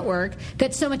network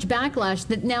got so much backlash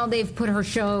that now they've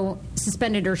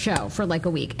suspended her show for like a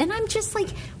week. And I'm just like,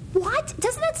 what?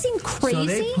 Doesn't that seem crazy? So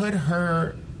they put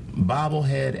her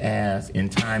bobblehead ass in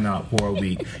timeout for a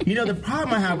week. The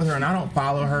problem I have with her, and I don't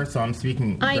follow her, so I'm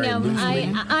speaking very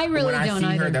loosely. I really when don't I see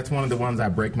either. her, that's one of the ones I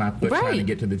break my foot trying to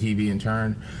get to the TV and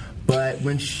turn. But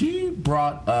when she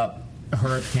brought up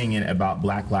her opinion about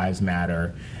Black Lives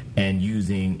Matter and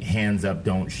using hands up,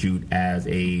 don't shoot as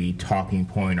a talking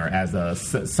point or as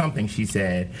something she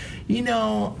said,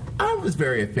 I was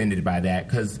very offended by that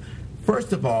because,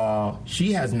 first of all,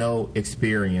 she has no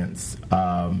experience.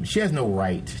 She has no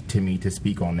right to me to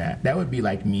speak on that. That would be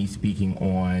like me speaking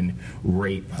on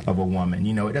rape of a woman.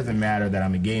 It doesn't matter that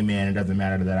I'm a gay man. It doesn't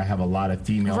matter that I have a lot of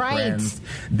female friends.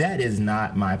 That is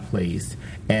not my place.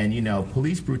 And,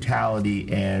 police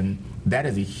brutality, and that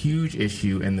is a huge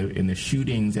issue in the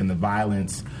shootings and the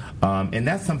violence. And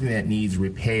that's something that needs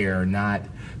repair, not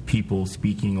people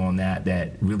speaking on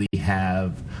that really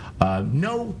have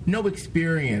no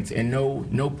experience and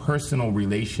no personal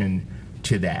relation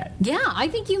to that. Yeah, I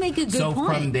think you make a good point. So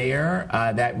from there,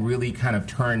 that really kind of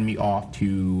turned me off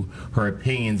to her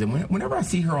opinions. And whenever I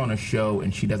see her on a show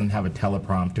and she doesn't have a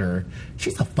teleprompter,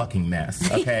 she's a fucking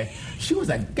mess, okay? She was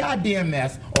a goddamn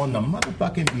mess on the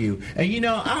motherfucking View. And,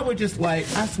 I would just I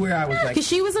swear I was like... Because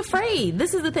she was afraid.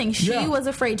 This is the thing. She was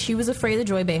afraid. She was afraid of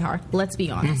Joy Behar. Let's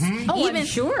be honest. Oh, I'm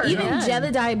sure. Even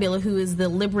Jedediah Bila, who is the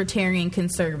libertarian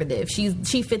conservative,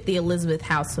 she fit the Elizabeth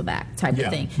Hasselbeck type of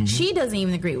thing. She doesn't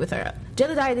even agree with her.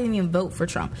 Jedediah didn't even vote for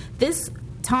Trump. This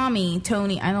Toni,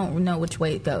 I don't know which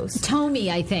way it goes.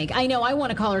 Tomi, I think. I know I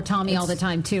want to call her Tomi all the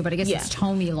time, too, but I guess it's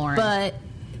Tomi Lahren. But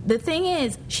the thing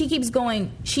is, she keeps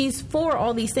going, she's for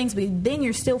all these things, but then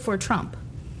you're still for Trump.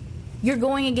 You're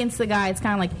going against the guy. It's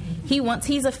kind of like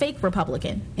he's a fake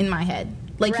Republican in my head.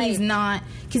 Like, he's not,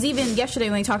 because even yesterday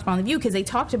when they talked about on The View, because they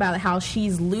talked about how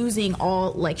she's losing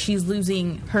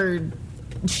her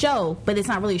show, but it's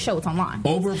not really a show, it's online.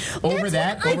 Over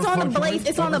that? It's on the blaze.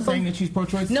 It's on the saying that she's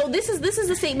pro-choice? No, this is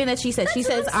a statement that she said. She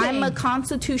says, I'm a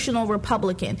constitutional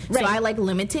Republican, so I like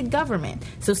limited government.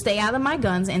 So stay out of my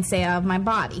guns and stay out of my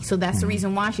body. So that's the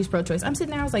reason why she's pro-choice. I'm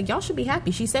sitting there, I was like, y'all should be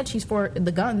happy. She said she's for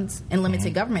the guns and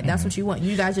limited government. That's what you want.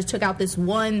 You guys just took out this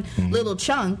one little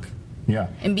chunk. Yeah.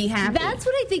 And be happy. That's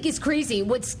what I think is crazy.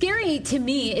 What's scary to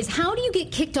me is how do you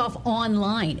get kicked off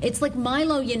online? It's like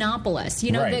Milo Yiannopoulos,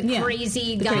 the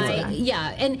crazy guy.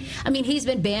 Yeah. And I mean, he's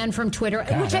been banned from Twitter,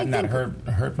 God, which I I've think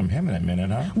not heard from him in a minute,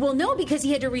 huh? Well, no, because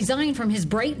he had to resign from his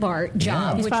Breitbart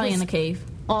job. He's which probably was in the cave.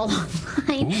 All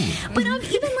online. But I'm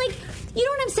even like, you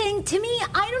know what I'm saying? To me,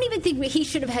 I don't even think he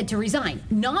should have had to resign.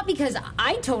 Not because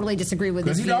I totally disagree with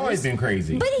his views. Because he's always been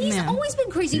crazy. But he's always been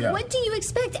crazy. Yeah. What do you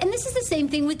expect? And this is the same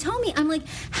thing with Tomi. I'm like,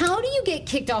 how do you get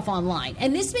kicked off online?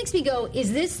 And this makes me go,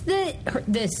 is this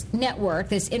this network,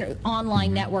 this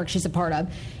online network she's a part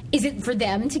of, is it for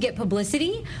them to get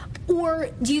publicity? Or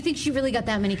do you think she really got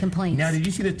that many complaints? Now, did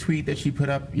you see the tweet that she put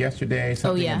up yesterday?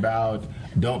 Something about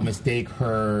don't mistake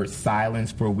her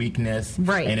silence for weakness.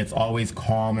 Right. And it's always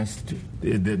calmest.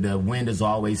 The wind is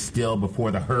always still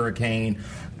before the hurricane.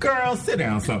 Girl, sit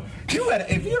down. So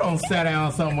if you don't sit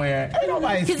down somewhere, ain't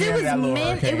nobody scared of that little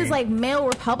hurricane. It was like male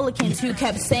Republicans who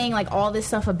kept saying like all this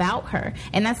stuff about her.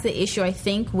 And that's the issue, I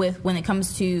think, with when it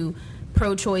comes to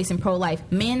pro-choice and pro-life.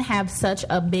 Men have such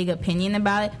a big opinion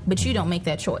about it, but you don't make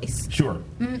that choice. Sure.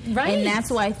 Right. And that's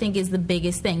what I think is the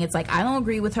biggest thing. It's like, I don't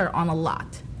agree with her on a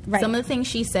lot. Right. Some of the things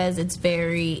she says, it's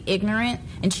very ignorant,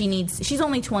 and she's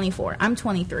only 24. I'm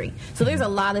 23. So there's a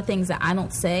lot of things that I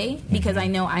don't say because I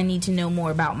know I need to know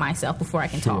more about myself before I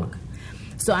can talk.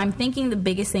 So I'm thinking the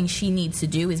biggest thing she needs to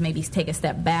do is maybe take a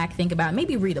step back, think about it,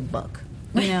 maybe read a book.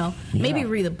 Maybe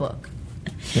read a book.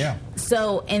 Yeah.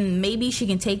 So, and maybe she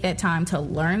can take that time to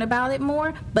learn about it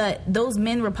more. But those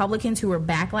men Republicans who are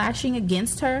backlashing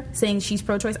against her, saying she's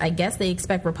pro-choice, I guess they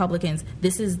expect Republicans.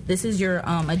 This is your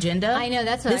agenda. I know,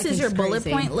 that's what this is your bullet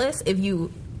point list. If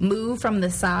you move from the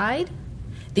side,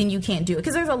 then you can't do it.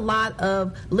 Because there's a lot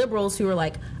of liberals who are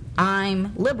like,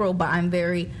 I'm liberal, but I'm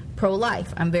very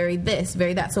pro-life. I'm very this,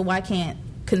 very that. So why can't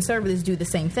conservatives do the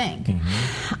same thing?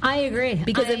 I agree.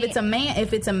 Because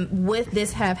if would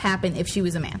this have happened if she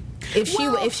was a man?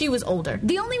 If she was older?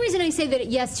 The only reason I say that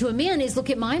yes to a man is look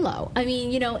at Milo. I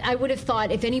mean, I would have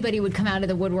thought if anybody would come out of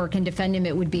the woodwork and defend him,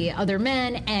 it would be other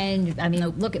men. And I mean,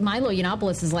 look at Milo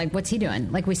Yiannopoulos is like, what's he doing?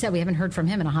 Like we said, we haven't heard from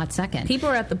him in a hot second. People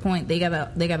are at the point they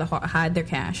gotta hide their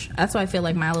cash. That's why I feel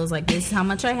like Milo's like, this is how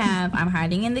much I have. I'm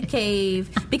hiding in the cave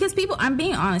because I'm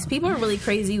being honest. People are really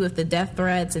crazy with the death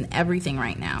threats and everything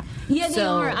right now. Yeah, they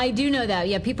are. I do know that.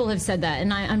 Yeah, people have said that,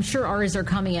 and I'm sure ours are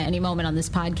coming at any moment on this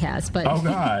podcast. But oh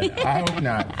God, I hope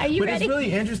not. Are you ready? It's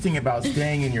really interesting about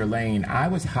staying in your lane. I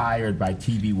was hired by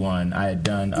TV One. I had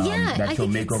done that show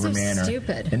Makeover Manor,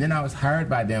 stupid. And then I was hired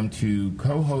by them to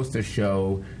co-host a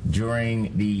show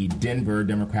during the Denver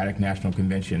Democratic National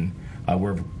Convention,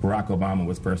 where Barack Obama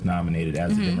was first nominated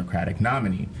as a Democratic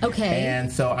nominee. Okay.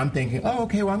 And so I'm thinking, I'm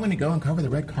going to go and cover the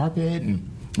red carpet, and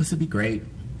this would be great.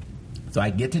 So I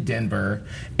get to Denver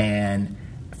and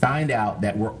find out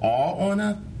that we're all on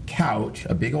a couch,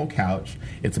 a big old couch.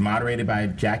 It's moderated by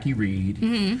Jackie Reed,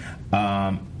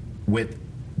 with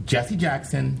Jesse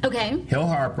Jackson, Hill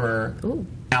Harper,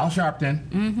 Al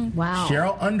Sharpton, wow.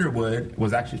 Cheryl Underwood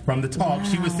was actually from The Talk. Wow.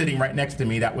 She was sitting right next to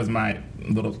me. That was my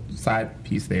little side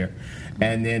piece there.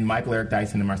 And then Michael Eric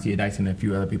Dyson and Marcia Dyson and a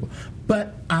few other people.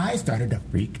 But I started to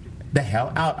freak the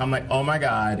hell out. I'm like, oh my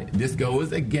God, this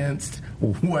goes against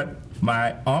what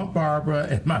my Aunt Barbara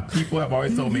and my people have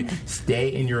always told me.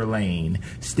 Stay in your lane.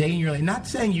 Stay in your lane. Not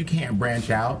saying you can't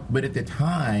branch out, but at the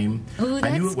time,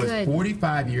 I knew it was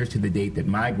 45 years to the date that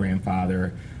my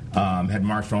grandfather had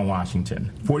marched on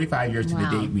Washington. 45 years to the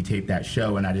date we taped that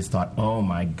show, and I just thought, oh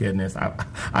my goodness,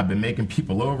 I've been making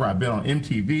people over. I've been on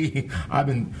MTV. I've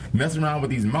been messing around with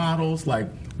these models. Like,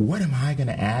 what am I going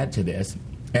to add to this?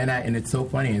 And it's so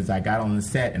funny, as I got on the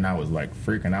set and I was like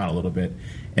freaking out a little bit,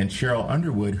 and Cheryl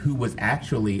Underwood, who was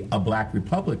actually a black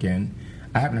Republican,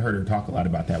 I haven't heard her talk a lot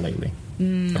about that lately,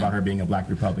 about her being a black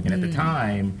Republican. At the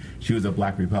time, she was a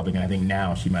black Republican. I think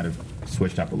now she might have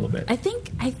switched up a little bit. I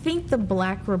think the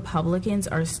black Republicans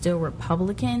are still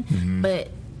Republican, but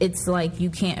it's like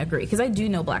you can't agree. Because I do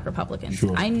know black Republicans.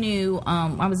 Sure. I knew,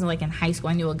 I was in high school,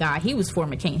 I knew a guy, he was for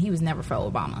McCain. He was never for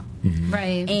Obama.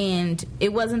 Right. And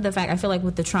it wasn't the fact, I feel like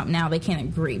with the Trump now, they can't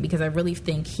agree. Because I really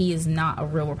think he is not a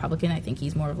real Republican. I think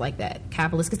he's more of like that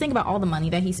capitalist. Because think about all the money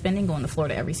that he's spending going to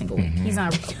Florida every single week. He's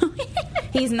not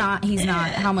He's not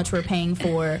how much we're paying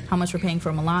for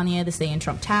Melania to stay in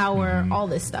Trump Tower, all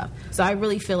this stuff. So I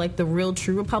really feel like the real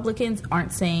true Republicans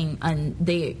aren't saying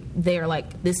they're like,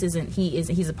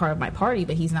 he's a part of my party,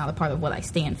 but he's not a part of what I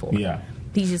stand for. Yeah.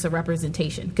 He's just a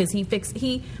representation because he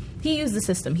used the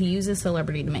system. He uses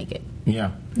celebrity to make it.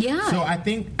 Yeah. So I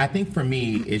think for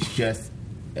me it's just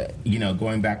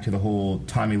going back to the whole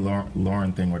Tomi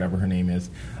Lahren thing, whatever her name is.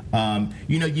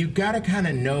 You got to kind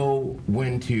of know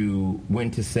when to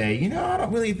say, I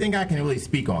don't really think I can really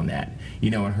speak on that,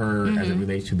 and her as it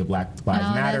relates to the Black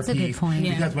Lives Matter that's a piece. good point.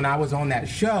 Because when I was on that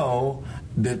show,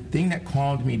 the thing that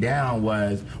calmed me down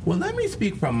was, well, let me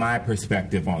speak from my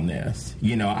perspective on this.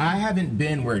 I haven't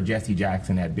been where Jesse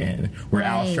Jackson had been, where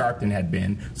Al Sharpton had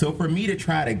been. So for me to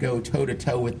try to go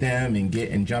toe-to-toe with them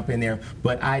and jump in there,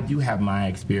 but I do have my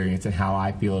experience and how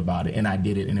I feel about it, and I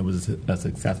did it, and it was a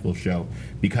successful show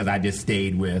because I just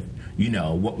stayed with,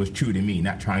 what was true to me,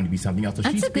 not trying to be something else. So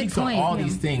that's she speaks on all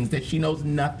these things that she knows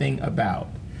nothing about.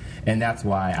 And that's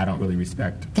why I don't really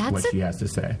respect what she has to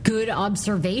say. Good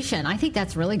observation. I think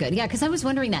that's really good. Yeah, because I was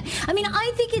wondering that. I mean,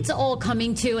 I think it's all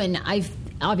coming to, and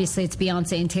obviously it's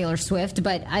Beyonce and Taylor Swift,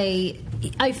 but I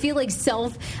feel like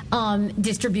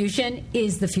self-distribution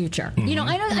is the future.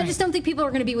 I just don't think people are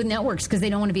going to be with networks because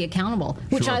they don't want to be accountable,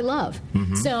 which I love.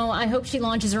 So I hope she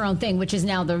launches her own thing, which is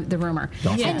now the rumor.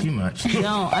 Don't say too much.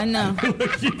 No, I know.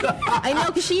 I know,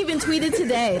 because she even tweeted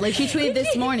today. Like, she tweeted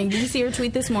this morning. Did you see her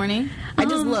tweet this morning? I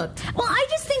just looked. Well, I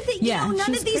just think that,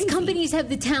 none of these companies have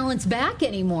the talents back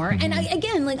anymore. And I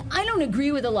don't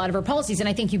agree with a lot of her policies, and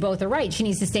I think you both are right. She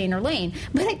needs to stay in her lane.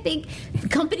 But I think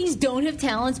companies don't have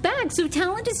talents back. So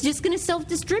talent is just going to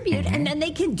self-distribute, and then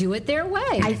they can do it their way.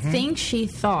 I think she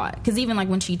thought, because even like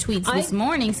when she tweets this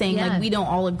morning saying like we don't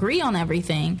all agree on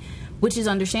everything, which is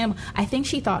understandable. I think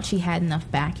she thought she had enough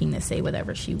backing to say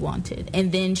whatever she wanted,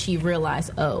 and then she realized,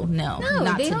 oh no,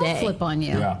 not they today. Don't flip on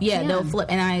you. Yeah, they'll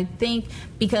flip. And I think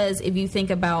because if you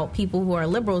think about people who are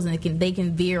liberals, and they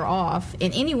can veer off,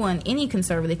 and any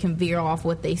conservative can veer off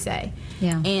what they say.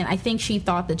 Yeah. And I think she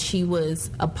thought that she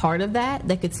was a part of that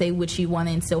could say what she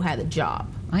wanted and still had a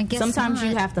job. I guess sometimes not.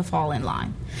 you have to fall in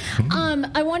line.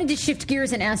 I wanted to shift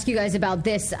gears and ask you guys about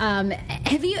this.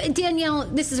 Have you, Danielle?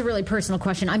 This is a really personal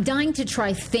question. I'm dying to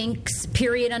try Thinx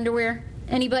period underwear.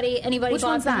 Anybody? Which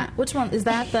one's that? Which one is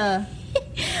that? The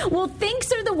Well,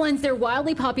 Thinx are the ones. They're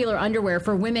wildly popular underwear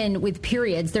for women with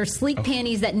periods. They're sleek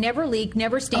panties that never leak,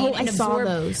 never stain, and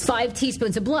absorb 5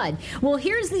 teaspoons of blood. Well,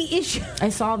 here's the issue. I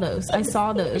saw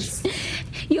those.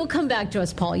 You'll come back to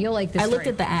us, Paul. You'll like this. I looked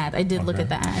at the ad. I did look at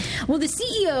the ad. Well, the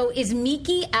CEO is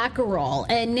Miki Akerol,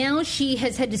 and now she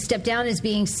has had to step down as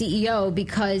being CEO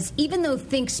because even though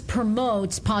Thinx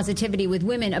promotes positivity with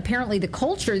women, apparently the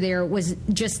culture there was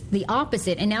just the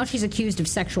opposite, and now she's accused of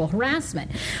sexual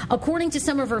harassment. According to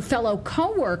some of her fellow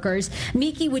co-workers,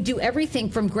 Miki would do everything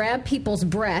from grab people's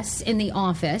breasts in the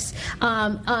office.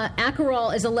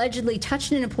 Akerol is allegedly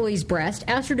touched an employee's breast,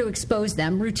 asked her to expose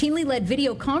them, routinely led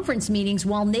video conference meetings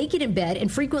while naked in bed,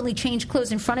 and frequently changed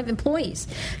clothes in front of employees.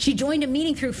 She joined a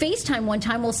meeting through FaceTime one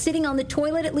time while sitting on the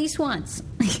toilet at least once.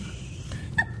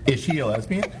 Is she a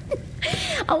lesbian?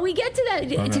 We get to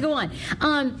that to go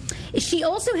on. She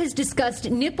also has discussed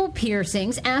nipple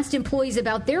piercings, asked employees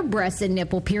about their breasts and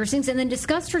nipple piercings, and then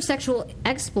discussed her sexual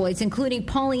exploits, including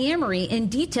polyamory, in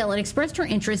detail, and expressed her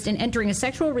interest in entering a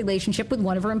sexual relationship with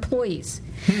one of her employees.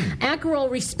 Akerol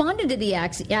responded to the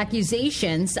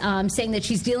accusations, saying that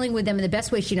she's dealing with them in the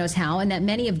best way she knows how, and that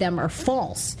many of them are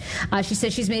false. She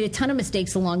says she's made a ton of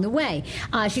mistakes along the way.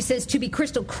 She says, to be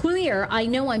crystal clear, I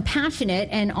know I'm passionate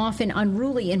and often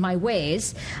unruly in my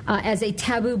ways, as a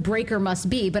taboo breaker must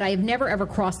be, but I have never ever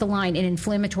crossed the line in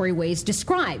inflammatory ways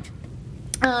described.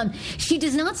 She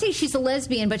does not say she's a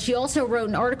lesbian, but she also wrote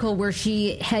an article where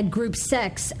she had group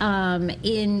sex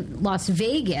in Las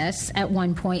Vegas at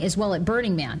one point, as well at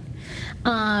Burning Man.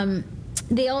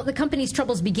 The company's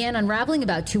troubles began unraveling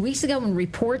about 2 weeks ago when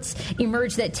reports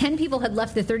emerged that 10 people had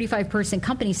left the 35-person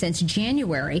company since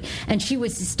January, and she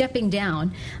was stepping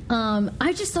down.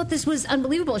 I just thought this was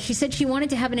unbelievable. She said she wanted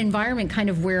to have an environment kind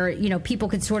of where, people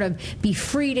could sort of be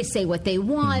free to say what they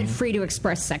want, free to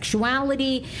express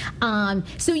sexuality.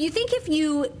 So you think if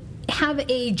you have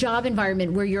a job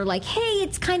environment where you're like, hey,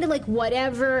 it's kind of like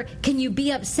whatever, can you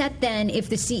be upset then if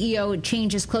the CEO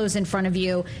changes clothes in front of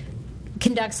you,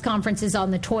 conducts conferences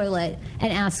on the toilet,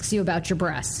 and asks you about your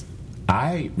breasts?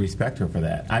 I respect her for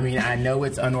that. I mean, I know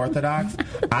it's unorthodox.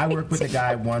 I worked with a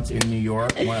guy once in New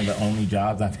York, one of the only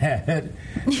jobs I've had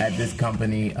at this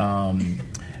company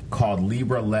called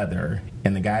Libra Leather,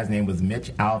 and the guy's name was Mitch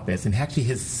Alphys, and actually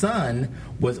his son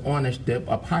was on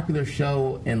a popular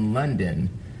show in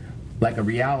London, like a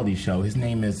reality show. His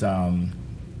name is... on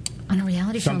a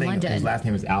reality show in London. His last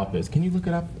name is Alphys. Can you look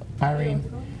it up,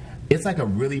 Irene? It's like a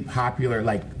really popular,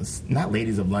 like, not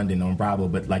Ladies of London on Bravo,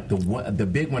 but like the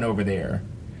big one over there.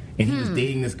 And he was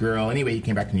dating this girl. Anyway, he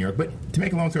came back to New York. But to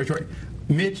make a long story short,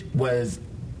 Mitch was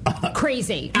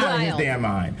crazy, out of his damn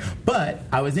mind. But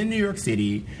I was in New York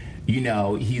City.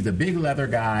 He's a big leather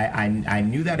guy. I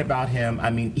knew that about him. I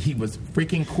mean, he was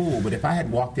freaking cool. But if I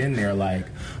had walked in there like,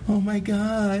 oh, my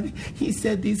God, he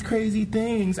said these crazy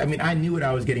things. I mean, I knew what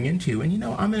I was getting into. And,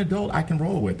 I'm an adult. I can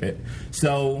roll with it.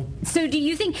 So do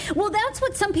you think... Well, that's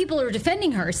what some people are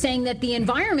defending her, saying that the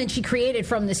environment she created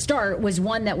from the start was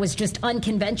one that was just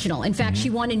unconventional. In fact, she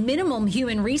wanted minimum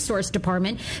human resource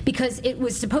department because it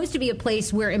was supposed to be a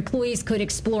place where employees could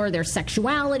explore their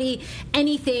sexuality,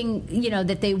 anything,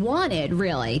 that they wanted,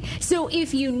 really. So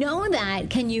if you know that,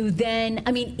 can you then...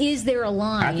 I mean, is there a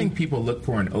line? I think people look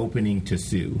for an opening to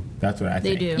sue. That's what I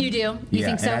think. They do. You do? You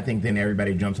think so? And I think then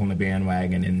everybody jumps on the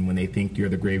bandwagon, and when they think you're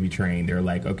the gravy train, they're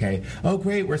like, okay, oh,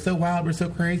 great, we're so wild, we're so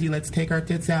crazy, let's take our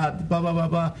tits out, blah, blah, blah,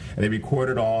 blah. And they record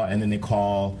it all, and then they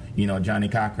call, Johnny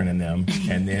Cochran and them.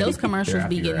 And then those commercials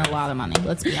be getting a lot of money,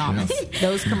 let's be honest.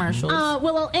 Those commercials.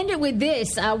 Well, I'll end it with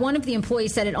this. One of the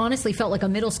employees said it honestly felt like a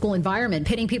middle school environment,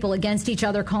 pitting people against each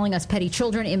other, calling us petty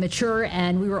children, immature,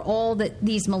 and we were all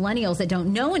these millennials that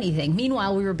don't know anything.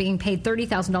 Meanwhile, we were being paid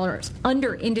 $30,000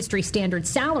 under industry standard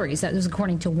salaries. That was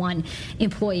according to one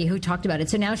employee who talked about it.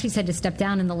 So now she's had to step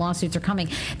down, and the lawsuits are coming.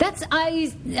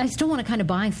 I still want to kind of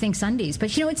buy Thinx undies,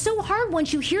 but it's so hard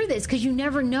once you hear this because you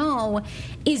never know,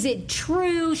 is it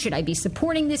true? Should I be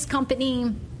supporting this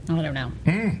company? I don't know.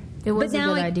 It was a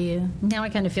good idea. Now I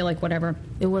kind of feel like whatever.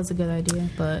 It was a good idea,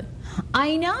 but...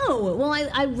 I know. Well,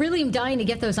 I really am dying to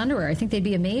get those underwear. I think they'd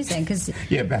be amazing.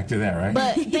 Yeah, back to that, right?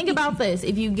 But think about this.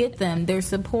 If you get them, they're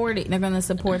going to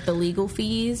support the legal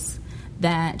fees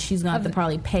that she's going to have to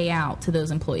probably pay out to those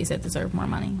employees that deserve more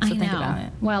money. So think about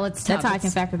it. Well, it's tough. That's how I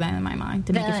can factor that in my mind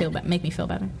to make me feel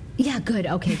better. Yeah, good.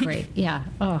 Okay, great. Yeah.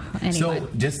 Oh, anyway. So,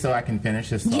 just so I can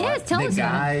finish this thought. Yes, tell us. The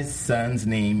guy's son's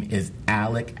name is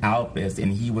Alec Alpes,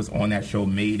 and he was on that show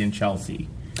Made in Chelsea.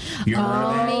 You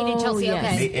remember that? Made in Chelsea,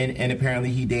 yes. okay. And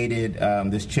apparently he dated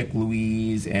this chick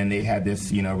Louise, and they had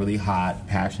this, really hot,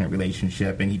 passionate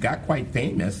relationship, and he got quite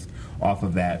famous off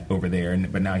of that over there,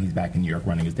 but now he's back in New York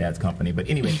running his dad's company. But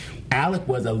anyway, Alec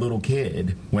was a little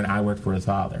kid when I worked for his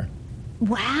father.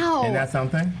 Wow. Isn't that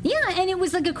something? Yeah, and it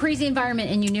was like a crazy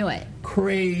environment, and you knew it.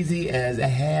 Crazy as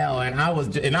hell, and I was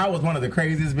one of the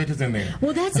craziest bitches in there.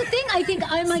 Well, that's the thing. I think,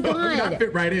 oh my So, God. I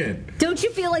fit right in. Don't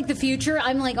you feel like the future?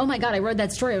 I'm like, oh my God, I read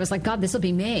that story. I was like, God, this will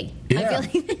be me. Yeah. I feel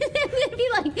like it'd be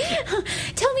like,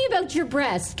 tell me about your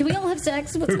breasts. Can we all have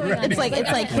sex? What's going on? It's like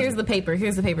here's the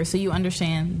paper. So you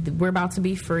understand we're about to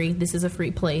be free. This is a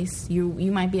free place. You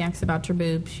might be asked about your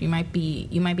boobs. You might be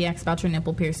asked about your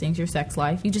nipple piercings, your sex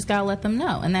life. You just gotta let them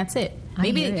know, and that's it.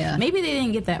 Maybe they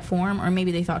didn't get that form, or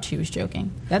maybe they thought she was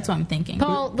joking. That's what I'm thinking.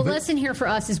 Paul, the lesson here for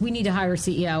us is we need to hire a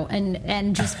CEO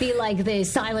and just be like the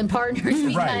silent partners,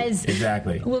 because Right,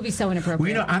 exactly. we'll be so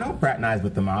inappropriate. Well, I don't fraternize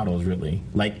with the models really,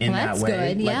 like in that way.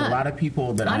 Good, yeah. Like a lot of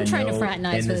people that I'm I trying know to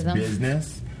fraternize in this with them.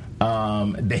 business,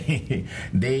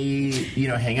 they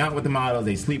hang out with the models,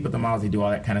 they sleep with the models, they do all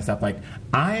that kind of stuff. Like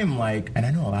I am like, and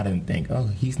I know a lot of them think, oh,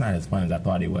 he's not as fun as I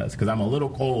thought he was, because I'm a little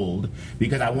cold,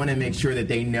 because I want to make sure that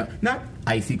they know, not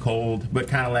icy cold, but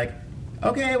kind of like,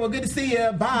 okay, well, good to see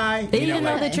you. Bye. They even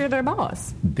know that you're their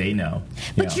boss. They know.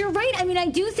 But you're right. I mean, I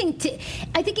do think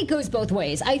I think it goes both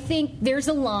ways. I think there's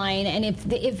a line, and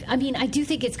if I mean, I do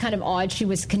think it's kind of odd she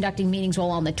was conducting meetings while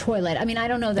on the toilet. I mean, I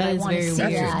don't know that I want to see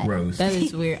That's that. just gross. That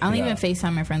is weird. I don't even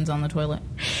FaceTime my friends on the toilet.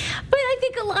 But I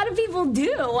think a lot of people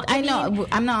do. I know.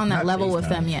 I'm not on that level with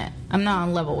them yet. I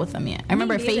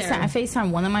remember I FaceTime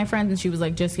one of my friends, and she was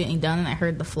like just getting done, and I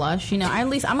heard the flush. I'm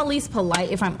at least polite.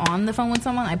 If I'm on the phone with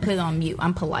someone, I put it on mute.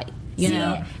 I'm polite. You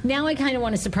know. Now I kind of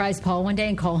want to surprise Paul one day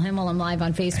and call him while I'm live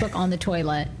on Facebook on the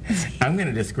toilet. I'm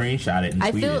gonna just screenshot it and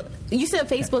tweet it. You said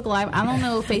Facebook Live. I don't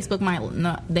know if Facebook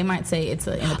they might say it's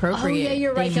inappropriate. Oh yeah,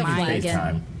 you're right.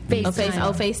 FaceTime.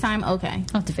 FaceTime? Okay.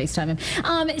 I'll have to FaceTime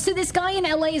him. So this guy in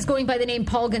L.A. is going by the name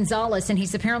Paul Gonzalez, and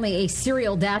he's apparently a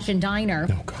serial dash and diner.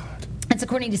 Oh, God. That's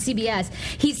according to CBS.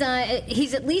 He's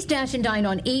at least dash and dined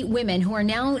on 8 women who are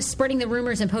now spreading the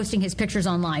rumors and posting his pictures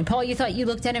online. Paul, you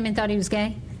looked at him and thought he was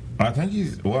gay? I think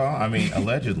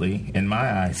allegedly, in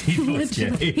my eyes, he looks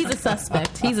gay. He's a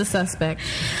suspect.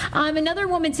 Another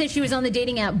woman says she was on the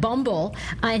dating app Bumble,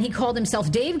 and he called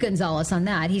himself Dave Gonzalez on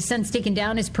that. He's since taken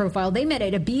down his profile. They met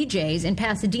at a BJ's in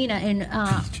Pasadena and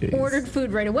ordered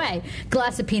food right away.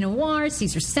 Glass of Pinot Noir,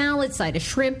 Caesar salad, side of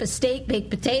shrimp, a steak,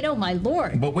 baked potato. My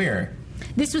Lord. But where?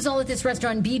 This was all at this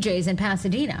restaurant BJ's in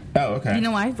Pasadena. Oh, okay.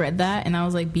 I've read that, and I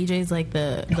was like, BJ's like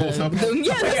the I'm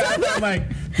like,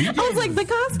 I was like, the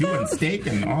Costco doing steak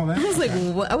and all that.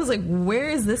 I was like, where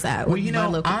is this at? Well,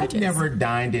 I've never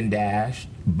dined and dashed,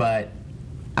 but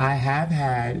I have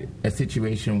had a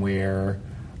situation where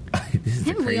this is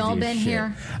Haven't we all been shit.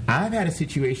 here? I've had a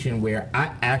situation where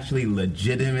I actually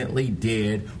legitimately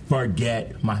did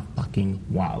forget my fucking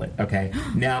wallet. Okay,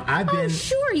 now I've been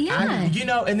sure, yeah.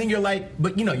 And then you're like,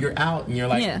 but you're out and you're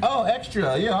like, oh,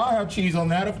 extra, yeah, I'll have cheese on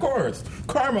that, of course.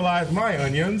 Caramelize my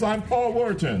onions. I'm Paul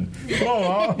Wharton.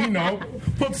 Oh,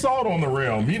 put salt on the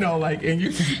rim. And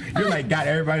you're like got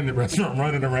everybody in the restaurant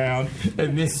running around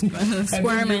and then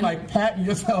you're like patting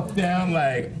yourself down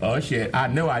like, oh shit, I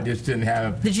know I just didn't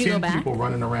have. Did you go back? People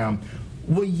running around.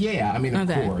 Well, yeah. I mean,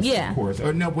 of course.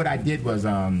 Or no, what I did was,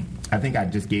 I think I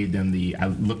just gave them I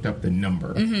looked up the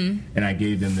number, and I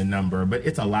gave them the number. But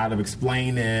it's a lot of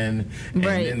explaining, and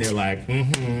then they're like,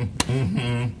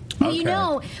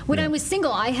 Well, when I was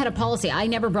single, I had a policy. I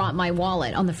never brought my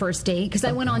wallet on the first date because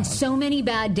I went on so many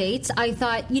bad dates. I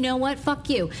thought, you know what? Fuck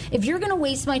you. If you're going to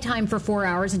waste my time for 4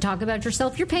 hours and talk about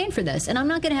yourself, you're paying for this, and I'm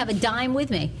not going to have a dime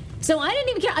with me. So I didn't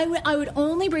even care. I would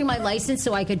only bring my license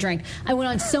so I could drink. I went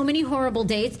on so many horrible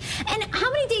dates. And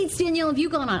how many dates, Danielle, have you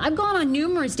gone on? I've gone on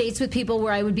numerous dates with people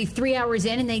where I would be 3 hours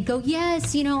in and they'd go,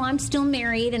 yes, I'm still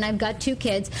married and I've got 2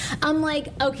 kids. I'm like,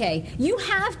 okay, you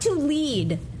have to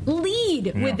lead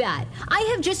with that.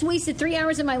 I have just wasted 3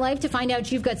 hours of my life to find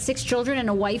out you've got 6 children and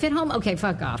a wife at home. Okay,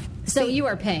 fuck off. So you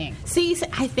are paying. See,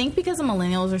 I think because the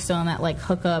millennials are still in that like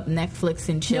hookup, Netflix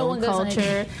and chill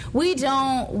culture. We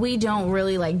don't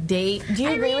really like date. Do you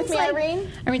agree with me, Irene?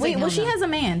 Wait, well, she has a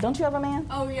man. Don't you have a man?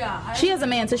 Oh yeah. She has a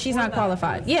man, so she's not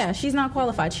qualified. Yeah, she's not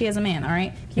qualified. She has a man. All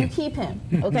right, you keep him.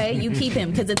 Okay, you keep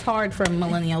him because it's hard for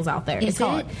millennials out there. It's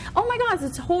hard. Oh my gosh,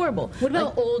 it's horrible. What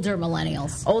about older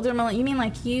millennials? Older millennials? You mean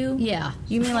like you? Yeah.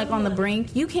 You mean like on the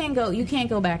brink? You can't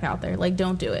go back out there. Like,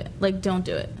 don't do it. Like, don't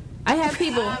do it. I have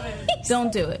people.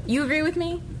 Don't do it. You agree with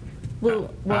me?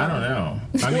 Well, I don't know.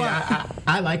 I mean,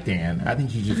 I like Dan. I think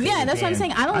she should. Yeah, that's what I'm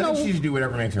saying. I don't know. I think she should do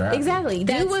whatever makes her happy. Exactly.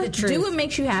 Do what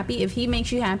makes you happy. If he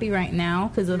makes you happy right now,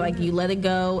 because like you let it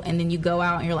go, and then you go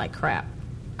out and you're like, crap,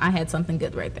 I had something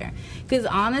good right there. Because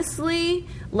honestly,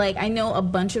 like I know a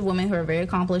bunch of women who are very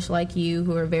accomplished like you,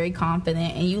 who are very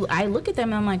confident, and I look at them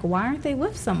and I'm like, why aren't they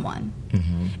with someone?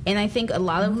 Mm-hmm. And I think a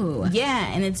lot of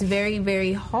and it's very,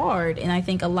 very hard. And I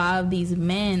think a lot of these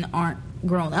men aren't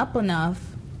grown up enough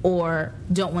or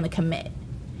don't want to commit.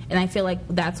 And I feel like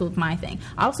that's what my thing.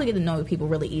 I also get to know people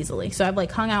really easily. So I've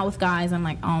like hung out with guys. I'm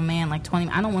like, oh man, like 20.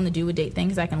 I don't want to do a date thing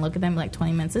because I can look at them like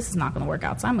 20 minutes. This is not going to work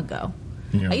out. So I'm gonna go.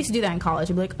 Yeah. I used to do that in college.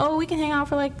 I'd be like, oh, we can hang out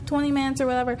for like 20 minutes or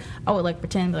whatever. I would like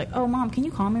pretend, be like, oh, mom, can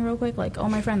you call me real quick? Like, oh,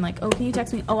 my friend, like, oh, can you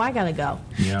text me? Oh, I gotta go.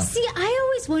 Yeah. See, I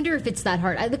always wonder if it's that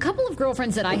hard. The couple of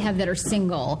girlfriends that I have that are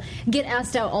single get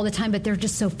asked out all the time, but they're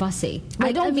just so fussy.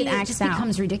 Like, I mean, get asked it just out.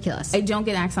 Becomes ridiculous. I don't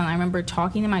get asked out. I remember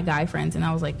talking to my guy friends, and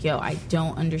I was like, yo, I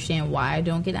don't understand why I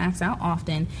don't get asked out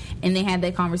often. And they had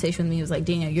that conversation with me. It was like,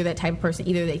 Danielle, you're that type of person.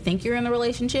 Either they think you're in a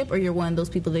relationship or you're one of those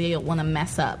people that they don't want to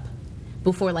mess up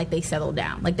before like they settle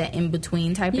down, like that in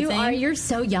between type of thing. You're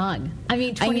so young. I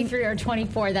mean, 23 or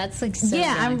 24. That's like so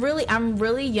young. I'm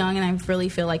really young, and I really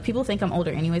feel like people think I'm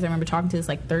older. Anyways, I remember talking to this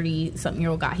like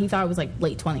 30-something-year-old guy. He thought I was like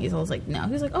late 20s. I was like, no.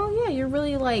 He was like, oh yeah, you're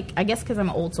really like, I guess because I'm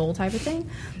an old soul type of thing.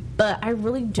 But I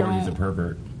really don't. Or he's a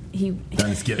pervert. I'm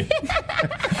just kidding.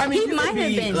 I mean, he might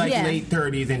have been like late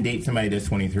 30s and date somebody that's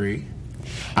 23.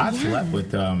 I've slept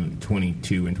with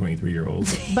 22 and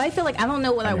 23-year-olds. But I feel like I don't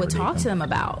know what I would talk to them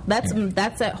about. That's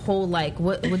that whole like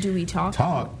what do we talk?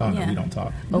 Talk? Oh no, we don't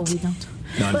talk. Oh, we don't talk.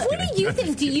 No, but what do you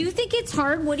think? Do you think it's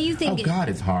hard? What do you think? Oh God,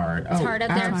 it's hard. It's hard out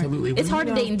there. Absolutely, it's hard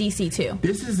to date in DC too.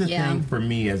 This is the thing for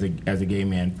me as a gay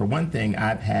man. For one thing,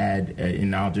 I've had,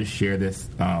 and I'll just share this.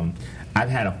 I've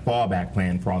had a fallback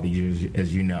plan for all these years,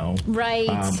 as you know. Right.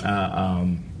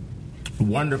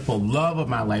 Wonderful love of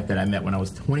my life that I met when I was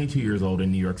 22 years old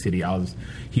in New York City.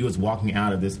 He was walking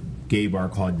out of this gay bar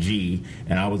called G,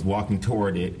 and I was walking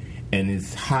toward it, and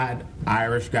this hot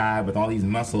Irish guy with all these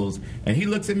muscles, and he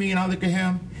looks at me and I look at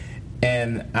him,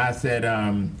 and I said,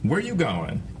 where are you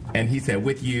going? And he said,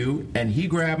 with you. And he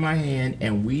grabbed my hand,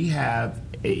 and we have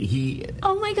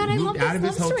oh my God, I love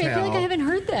this love story. I feel like I haven't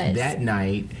heard this. That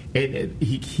night,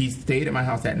 he stayed at my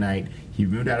house that night. He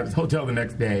moved out of his hotel the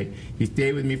next day. He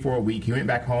stayed with me for a week. He went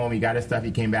back home. He got his stuff. He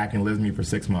came back and lived with me for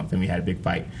 6 months, and we had a big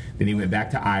fight. Then he went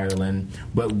back to Ireland.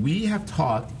 But we have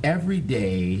talked every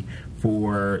day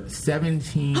for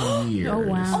 17 years. Oh,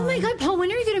 wow. Oh, my God, Paul, when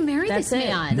are you going to marry this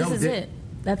man? This is it.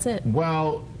 That's it.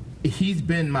 Well, he's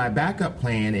been my backup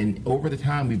plan, and over the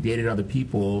time, we've dated other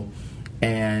people.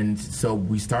 And so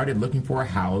we started looking for a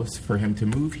house for him to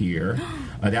move here.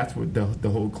 That's what the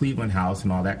whole Cleveland house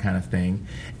and all that kind of thing.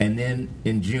 And then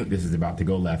in June, this is about to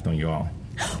go left on you all.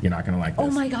 You're not going to like this.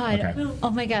 Oh, my God. Okay. Oh,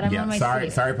 my God. I'm on my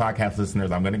seat. Sorry, podcast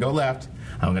listeners. I'm going to go left.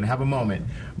 I'm going to have a moment.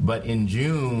 But in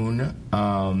June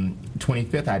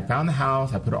 25th, I found the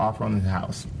house. I put an offer on the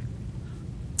house.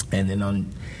 And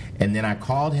then I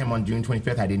called him on June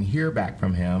 25th. I didn't hear back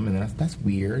from him, and that's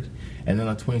weird. And then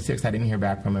on 26th, I didn't hear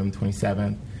back from him.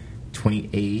 27th,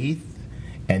 28th,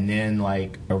 and then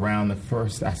like around the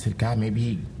 1st, I said, God,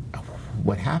 maybe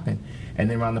what happened? And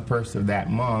then around the 1st of that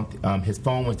month, his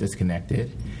phone was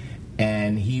disconnected,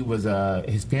 and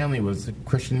his family was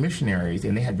Christian missionaries,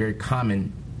 and they had very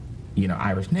common,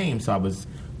 Irish names. So I was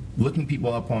looking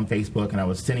people up on Facebook, and I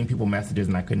was sending people messages,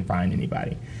 and I couldn't find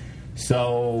anybody.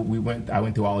 So I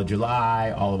went through all of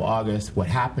July, all of August, what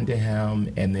happened to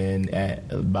him, and then at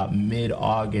about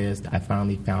mid-August, I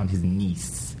finally found his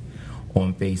niece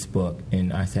on Facebook,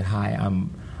 and I said, hi, I'm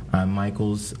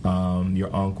Michael's,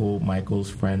 your uncle, Michael's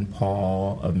friend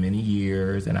Paul of many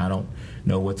years, and I don't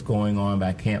know what's going on, but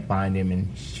I can't find him.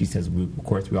 And she says, of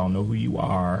course, we all know who you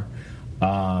are,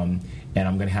 and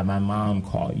I'm going to have my mom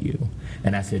call you.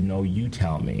 And I said, no, you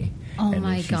tell me. Oh, and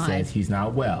my then she God. says he's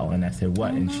not well. And I said,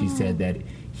 what? And she said that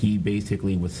he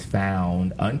basically was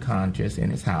found unconscious in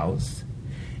his house,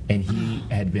 and he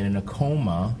had been in a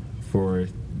coma for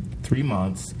 3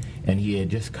 months, and he had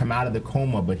just come out of the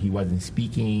coma, but he wasn't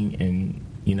speaking and,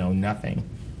 nothing.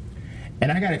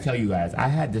 And I got to tell you guys, I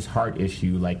had this heart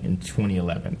issue like in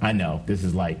 2011. I know this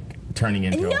is like turning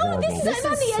into a horrible. No, I'm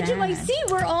on the edge of my seat.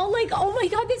 We're all like, oh my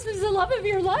God, this was the love of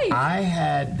your life. I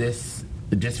had this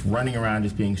just running around,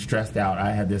 just being stressed out.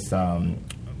 I had this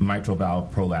mitral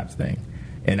valve prolapse thing,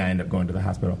 and I ended up going to the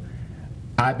hospital.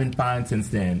 I've been fine since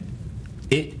then.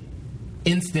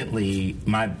 Instantly,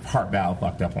 my heart valve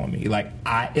fucked up on me. Like,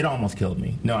 it almost killed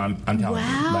me. No, I'm telling you.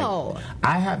 Wow. Like,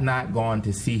 I have not gone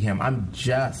to see him. I'm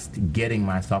just getting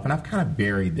myself, and I've kind of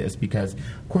buried this because,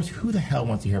 of course, who the hell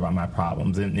wants to hear about my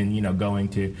problems? And you know, going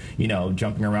to, you know,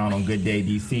 jumping around on Good Day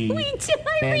DC. Me too.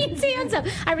 Irene's hands up.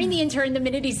 Irene, the intern, the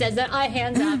minute he says that,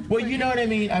 hands up. Well, you know what I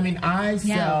mean? I mean, I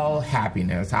sell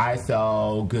happiness. I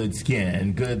sell good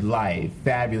skin, good life,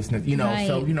 fabulousness. You know, Right,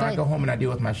 so, you know, I but- go home and I deal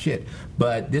with my shit.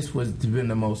 But this was been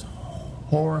the most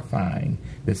horrifying,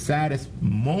 the saddest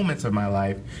moments of my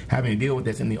life having to deal with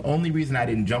this. And the only reason I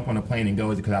didn't jump on a plane and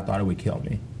go is because I thought it would kill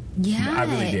me. Yeah. I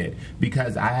really did,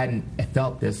 because I hadn't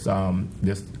felt this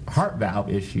this heart valve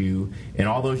issue in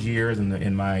all those years.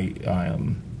 In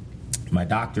my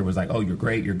doctor was like, "Oh, you're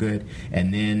great, you're good."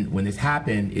 And then when this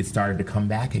happened, it started to come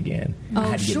back again. I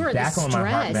had to get back on my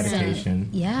heart medication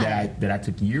that I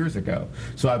took years ago.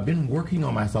 So I've been working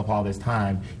on myself all this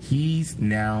time. He's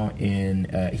now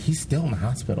he's still in the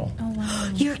hospital. Oh wow!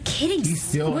 You're kidding. He's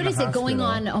still What in is the it going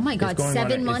hospital. on? Oh my God!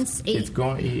 7 months? It's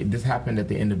going. This happened at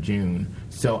the end of June.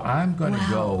 So I'm going to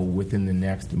go within the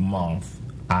next month.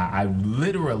 I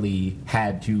literally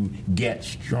had to get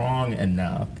strong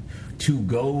enough to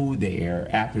go there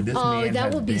after this man that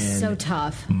has will be been so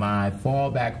tough. My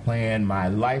fallback plan, my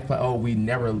life. Oh, we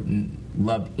never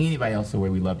loved anybody else the way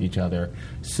we loved each other.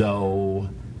 So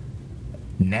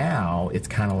now it's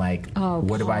kind of like,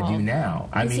 what do I do now?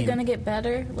 Is he going to get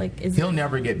better? Like, he'll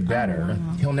never get better. Oh,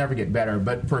 wow. He'll never get better.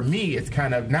 But for me, it's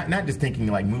kind of not just thinking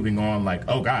like moving on, like,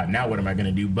 oh God, now what am I going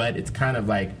to do? But it's kind of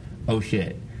like, oh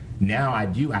shit, now I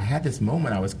had this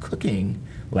moment. I was cooking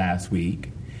last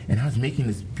week, and I was making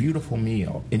this beautiful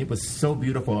meal, and it was so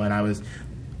beautiful. And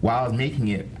while I was making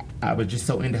it, I was just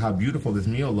so into how beautiful this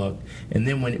meal looked. And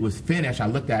then when it was finished, I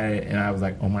looked at it and I was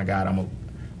like, oh my God,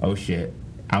 oh shit,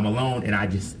 I'm alone. And I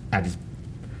just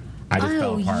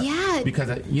fell apart. Yeah.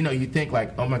 Because, you know, you think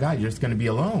like, oh my God, you're just going to be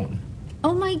alone.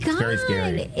 Oh my God. It's very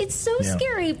scary. It's so Yeah.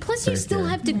 scary. Plus, Very you still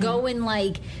scary. have to go and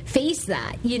like face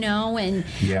that, you know, and,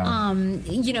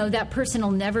 you know, that person will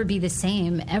never be the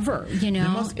same ever, you know. The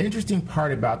most interesting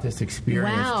part about this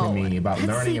experience to me, about That's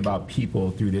learning like- about people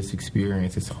through this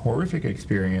experience, this horrific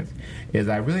experience, is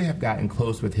I really have gotten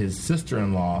close with his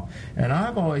sister-in-law. And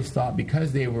I've always thought,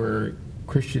 because they were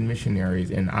Christian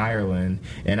missionaries in Ireland,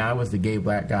 and I was the gay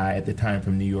black guy at the time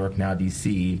from New York, now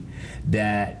D.C.,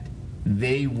 that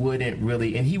they wouldn't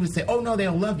really, and he would say, oh no,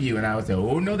 they'll love you, and I would say,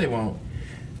 oh no, they won't.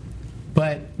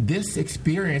 But this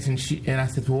experience, and I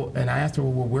said, well, and I asked her,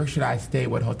 well, where should I stay?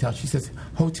 What hotel? She says,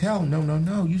 hotel?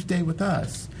 No, you stay with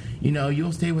us. You know,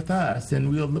 you'll stay with us,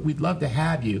 and we'd love to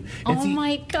have you. And Oh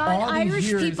my God, Irish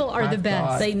people are the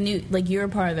best. They knew, like, you're a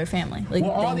part of their family. Like,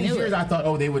 well, all they these knew years it. I thought,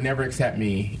 oh, they would never accept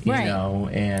me, you Right. know,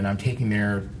 and I'm taking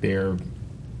their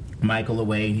Michael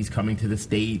away, and he's coming to the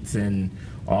States, and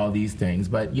all these things.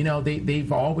 But, you know,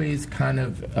 they've always kind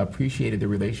of appreciated the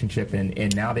relationship,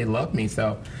 and now they love me.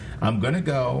 So I'm going to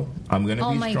go. I'm going to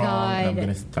Oh be my strong. God. I'm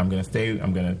going to stay.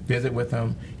 I'm going to visit with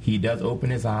him. He does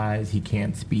open his eyes. He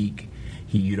can't speak.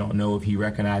 You don't know if he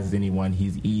recognizes anyone.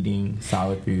 He's eating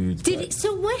solid foods.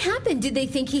 So what happened? Did they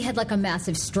think he had like a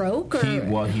massive stroke?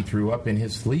 Or? He threw up in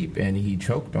his sleep, and he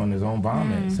choked on his own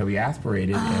vomit. So he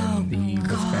aspirated, and he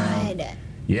was found.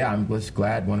 Yeah, I'm just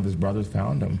glad one of his brothers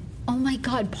found him. Oh my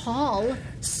God, Paul.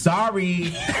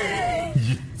 Sorry.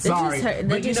 Sorry.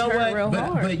 But you know what?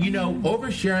 But you know,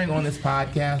 oversharing on this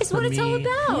podcast It's for what it's me all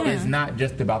about. is not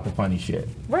just about the funny shit.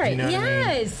 Right. You know what I mean?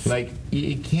 Yes. Like,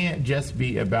 it can't just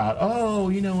be about, oh,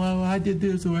 you know, oh, I did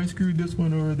this, or I screwed this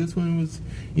one, or this one was,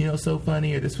 you know, so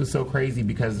funny, or this was so crazy,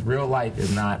 because real life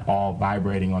is not all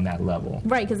vibrating on that level.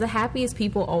 Right, because the happiest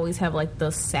people always have, like,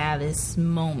 the saddest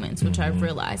moments, which I've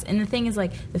realized. And the thing is,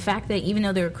 like, the fact that even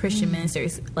though they're Christian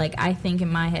ministers, like, I think in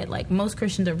my head, like, most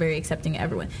Christians are very accepting of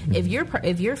everyone. If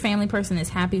your family person is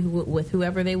happy with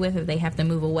whoever they with, if they have to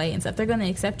move away and stuff, they're going to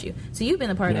accept you. So you've been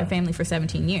a part of their family for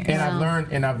 17 years.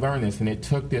 And I've learned this, and it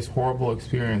took this horrible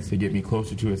experience to get me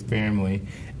closer to his family.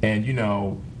 And, you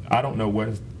know, I don't know what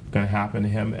is going to happen to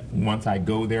him. Once I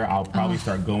go there, I'll probably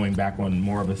start going back on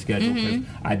more of a schedule, because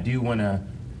I do want to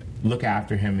look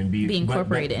after him and be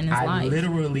incorporated in his life. I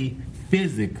literally,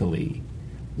 physically,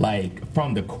 like,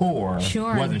 from the core,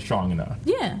 wasn't strong enough.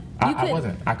 Yeah. I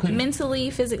wasn't. I couldn't.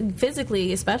 Mentally,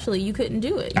 physically, especially, you couldn't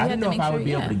do it. I didn't know if I would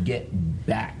be able to get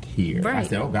back here. here. Right. I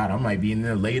said, oh God, I might be in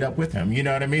there laid up with him. You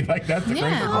know what I mean? Like that's the crazy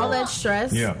Yeah, all part. that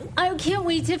stress. Yeah. I can't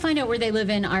wait to find out where they live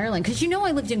in Ireland, because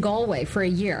I lived in Galway for a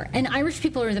year, and Irish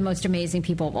people are the most amazing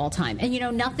people of all time. And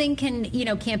nothing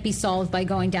can't be solved by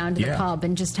going down to the pub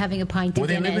and just having a pint of Well,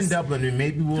 they Guinness. live in Dublin, and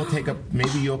maybe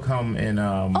maybe you'll come and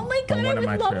Oh my God, on I one of would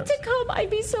my love trips. to come. I'd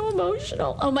be so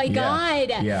emotional. Oh my God.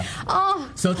 Yeah. Oh,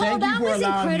 So Paul, thank you that for was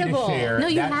allowing incredible. me to share. No,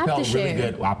 you that have to felt really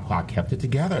share. good. I kept it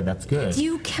together. That's good.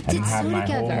 You kept I it didn't have so my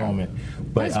together. whole moment.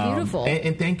 But, That was beautiful.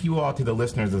 And thank you all to the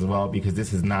listeners as well, because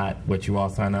this is not what you all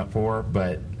sign up for.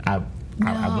 But I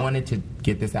wanted to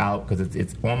get this out because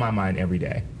it's on my mind every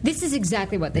day. This is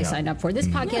exactly what they signed up for. This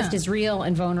podcast is real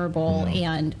and vulnerable,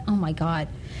 and oh my God.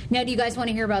 Now, do you guys want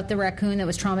to hear about the raccoon that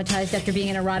was traumatized after being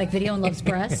in an erotic video and loves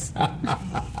breasts?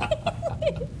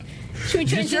 Should we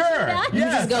transition to that?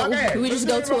 Yes, We just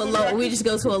go to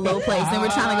a low place. Then we're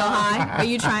trying to go high. Are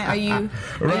you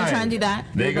trying to do that?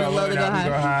 They go low, to now we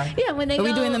go high. Yeah, when they Are go,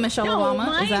 we doing the Michelle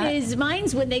Obama?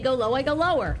 Mine's when they go low, I go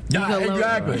lower. Yeah,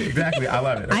 exactly. I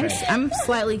love it.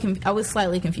 Okay. I was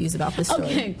slightly confused about this story.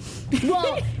 Okay.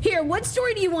 Well, here, what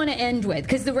story do you want to end with?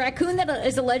 Because the raccoon that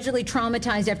is allegedly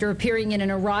traumatized after appearing in an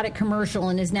erotic commercial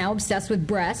and is now obsessed with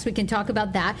breasts, we can talk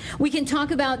about that. We can talk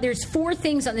about, there's 4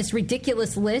 things on this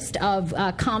ridiculous list of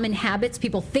common habits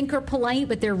people think are polite,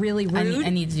 but they're really rude. I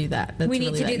need to do that. We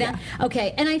need to do that? Yeah.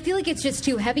 Okay. And I feel like it's just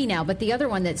too heavy now. But the other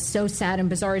one that's so sad and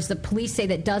bizarre is the police say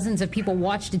that dozens of people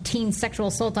watched a teen sexual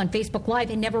assault on Facebook Live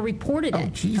and never reported it. Oh,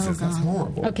 Jesus, that's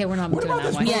horrible. Okay, we're not What doing about that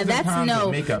this one. Yeah, Rose that's and no.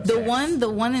 Tom makeup The sex?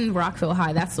 one in Rockville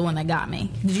High. That's the one that got me.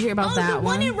 Did you hear about that the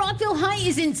one in Rockville High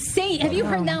is insane. Have you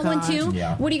heard that one gosh. too?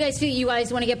 Yeah. What do you guys feel? You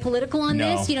guys want to get political on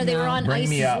No. this? They were on Bring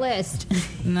me ICE's up. list.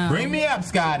 No. Bring me up,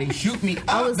 Scotty. Shoot me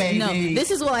up, baby. No, this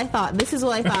is what I thought.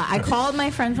 I called my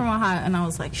friend from Ohio and I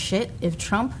was like, shit, if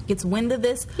Trump gets wind of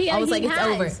this, Yeah, I was he like,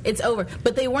 has. it's over.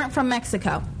 But they weren't from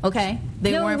Mexico, okay?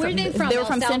 They No, weren't where are they from? They were El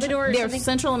from Salvador or They're something?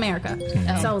 Central America.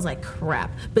 So I was like,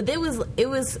 crap. But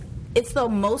it's the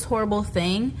most horrible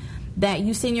thing that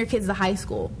you send your kids to high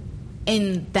school.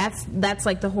 And that's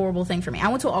like the horrible thing for me. I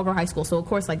went to all-girl high school, so of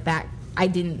course like that I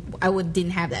didn't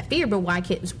have that fear, but why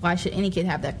should any kid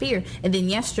have that fear? And then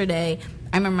yesterday,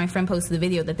 I remember my friend posted the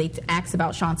video that they asked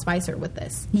about Sean Spicer with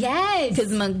this. Yes. Because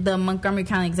the Montgomery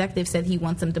County executive said he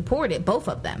wants them deported, both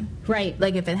of them. Right.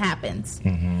 Like if it happens.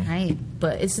 Right.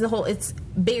 But it's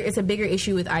bigger. It's a bigger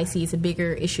issue with IC. It's a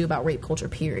bigger issue about rape culture,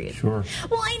 period. Sure.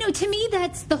 Well, I know. To me,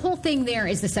 that's the whole thing. There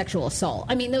is the sexual assault.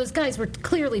 I mean, those guys were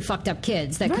clearly fucked up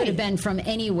kids that could have been from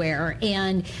anywhere,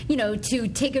 and to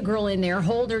take a girl in there,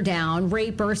 hold her down,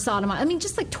 rape her, sodomize. I mean,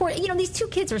 just like these 2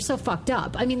 kids are so fucked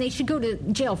up. I mean, they should go to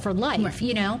jail for life.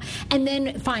 And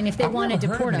then fine if they want to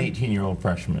deport an them. 18-year-old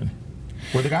freshman.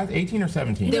 Were the guys 18 or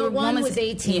 17? One was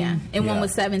 18. Yeah, and one Yeah.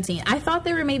 was 17. I thought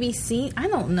they were maybe I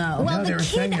don't know. Well, No, they the were kid,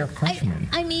 saying they're freshmen.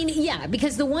 I mean, yeah,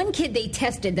 because the one kid they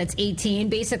tested that's 18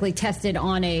 basically tested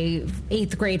on a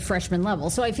 8th grade freshman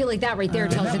level. So I feel like that right there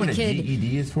Isn't tells that you what the a kid.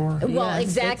 GED is for? Well, Yeah,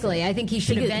 exactly. I think he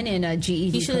should have been in a GED.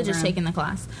 He should have just program. taken the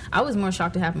class. I was more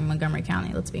shocked to happen in Montgomery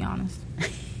County. Let's be honest.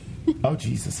 Oh,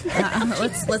 Jesus.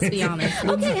 Let's be honest.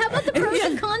 Okay, how about the pros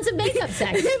and cons of makeup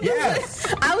sex?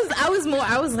 Yes. I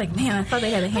was like, man, I thought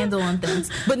they had a handle on things.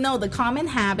 But no, the common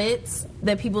habits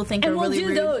that people think And are we'll really do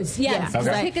rude. those, yes. Yeah,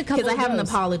 Okay. Pick a couple because I have of an those.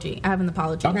 apology.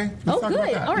 Okay. let's Oh, talk good.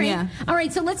 about that. All right. Yeah. All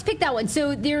right. So let's pick that one.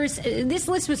 So there's this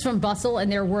list was from Bustle,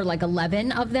 and there were like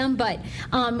 11 of them. But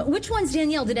which ones,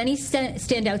 Danielle? Did any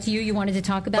stand out to you? You wanted to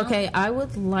talk about? Okay, I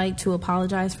would like to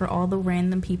apologize for all the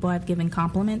random people I've given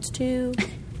compliments to.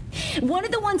 One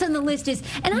of the ones on the list is,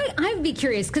 and I'd be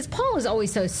curious because Paul is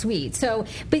always so sweet. So,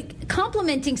 but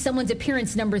complimenting someone's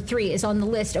appearance, number 3, is on the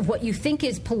list of what you think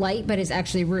is polite but is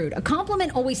actually rude. A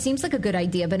compliment always seems like a good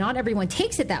idea, but not everyone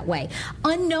takes it that way.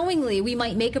 Unknowingly, we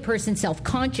might make a person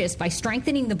self-conscious by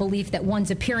strengthening the belief that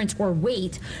one's appearance or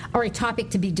weight are a topic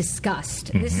to be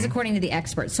discussed. This is according to the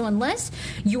experts. So, unless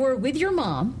you're with your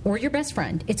mom or your best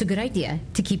friend, it's a good idea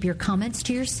to keep your comments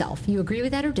to yourself. You agree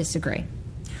with that or disagree?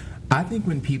 I think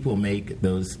when people make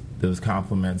those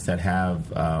compliments that have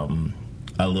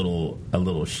a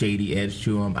little shady edge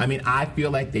to them, I mean, I feel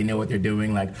like they know what they're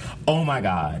doing. Like, oh my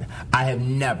God, I have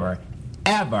never,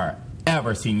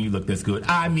 ever seen you look this good.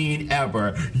 I mean,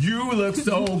 ever. You look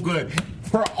so good.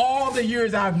 For all the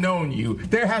years I've known you,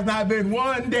 there has not been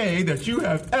one day that you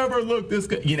have ever looked this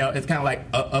good. It's kind of like,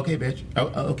 okay, bitch.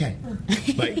 Okay.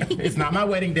 Like, it's not my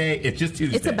wedding day. It's just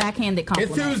Tuesday. It's a backhanded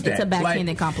compliment. It's Tuesday. It's a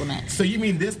backhanded compliment. So you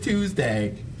mean this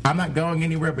Tuesday, I'm not going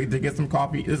anywhere but to get some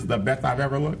coffee. This is the best I've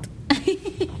ever looked?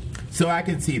 So I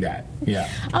can see that. Yeah.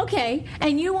 Okay,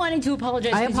 and you wanted to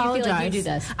apologize. I because you apologize. feel like you do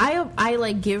this. I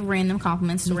like give random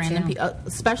compliments to random people,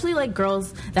 especially like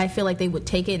girls that I feel like they would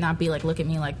take it and not be like, look at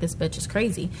me like this bitch is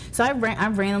crazy. So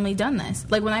I've randomly done this.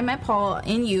 Like when I met Paul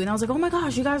and you, and I was like, oh my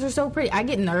gosh, you guys are so pretty. I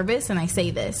get nervous and I say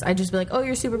this. I just be like, oh,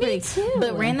 you're super pretty. too.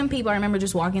 But random people, I remember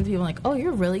just walking to people like, oh,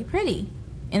 you're really pretty,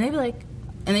 and they'd be like,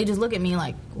 and they just look at me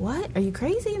like, what? Are you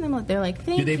crazy? And they're like,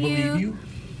 thank you. Do they believe you?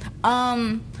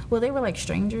 Well, they were like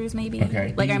strangers, maybe.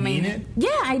 Okay. Like Do you I mean it? Yeah,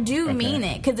 I do Okay. mean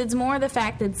it because it's more the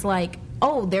fact that it's like,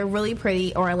 oh, they're really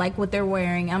pretty, or I like what they're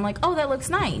wearing. I'm like, oh, that looks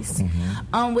nice.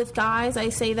 With guys, I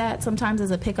say that sometimes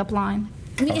as a pickup line.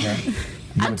 Okay.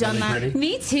 I've done that. Pretty?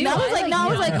 Me too. No, I was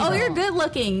like, oh, you. you're good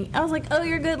looking. I was like, oh,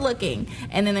 you're good looking.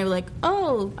 And then they were like,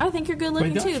 oh, I think you're good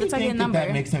looking But don't too. you That's like a think number.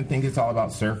 that makes him think it's all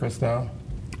about surface, though?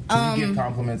 Do you get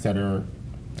compliments that are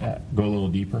go a little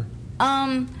deeper?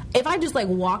 If I just like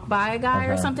walk by a guy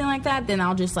or Okay. something like that, then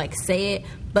I'll just like say it.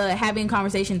 But having a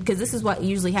conversation, because this is what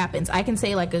usually happens. I can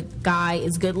say like a guy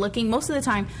is good looking. Most of the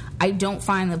time, I don't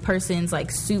find the person's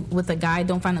like with a guy. I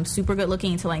don't find them super good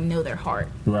looking until I know their heart.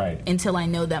 Right. Until I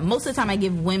know them. Most of the time, I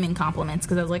give women compliments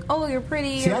because I was like, "Oh, you're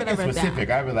pretty," See, or I get whatever. like specific.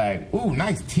 that. I be like, ooh,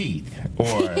 nice teeth.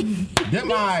 Or,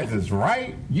 them eyes is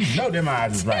right. You know them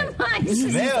eyes is right.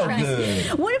 Smell good.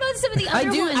 What about some of the other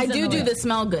ones? I do though? the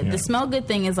smell good. Yeah. The smell good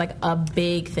thing is like a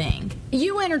big thing.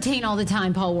 You entertain all the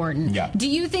time, Paul Wharton. Yeah. Do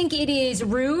you think it is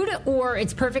rude or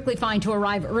it's perfectly fine to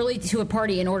arrive early to a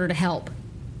party in order to help?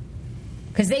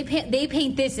 Because they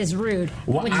paint this as rude.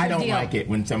 Well, which is I a don't deal. like it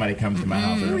when somebody comes to my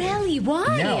house early. Really?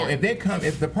 Why? No,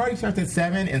 if the party starts at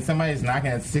 7 and somebody's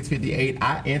knocking at 6:58,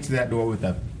 I answer that door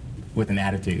with an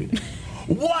attitude.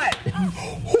 What?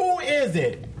 Who is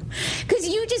it? Because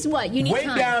you just you need Wait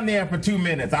time. down there for 2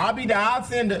 minutes. I'll be down.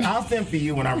 I'll send for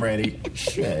you when I'm ready.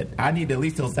 Shit, I need at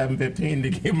least till 7:15 to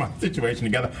get my situation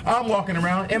together. I'm walking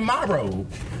around in my robe.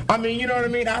 I mean, you know what I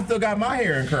mean. I still got my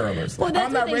hair in curlers. Well, that's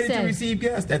I'm not what they ready to said. receive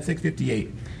guests at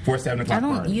 6:58 for a 7 o'clock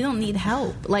party. You don't need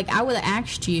help. Like I would have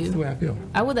asked you. That's the way I feel.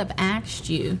 I would have asked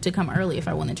you to come early if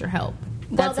I wanted your help.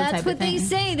 Well, the that's type what of they thing.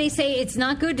 say. They say it's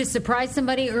not good to surprise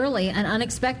somebody early and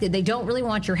unexpected. They don't really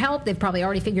want your help. They've probably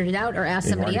already figured it out or asked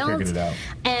They've somebody already else. figured it out.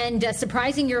 And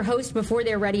surprising your host before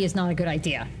they're ready is not a good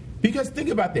idea. Because think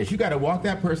about this. You got to walk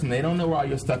that person. They don't know where all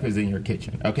your stuff is in your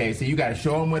kitchen. Okay, so you got to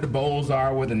show them where the bowls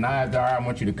are, where the knives are. I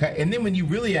want you to cut. And then when you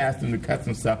really ask them to cut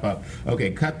some stuff up,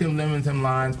 okay, cut them lemons and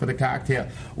limes for the cocktail.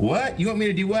 What? You want me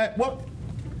to do what? What?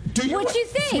 Do you? What you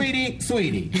think?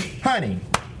 Sweetie, honey,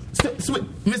 sweet,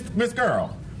 Miss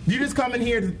Girl. You just come in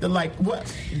here to like what?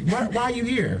 Why are you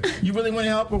here? You really want to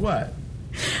help or what?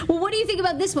 Well, what do you think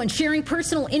about this one? Sharing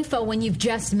personal info when you've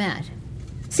just met.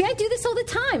 See, I do this all the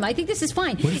time. I think this is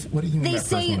fine. What do you mean They by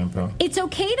say personal info? it's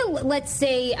okay to, let's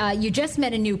say, you just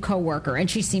met a new coworker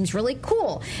and she seems really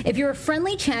cool. If you're a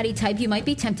friendly, chatty type, you might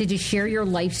be tempted to share your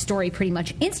life story pretty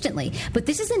much instantly. But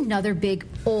this is another big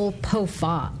old faux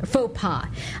pas,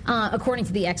 according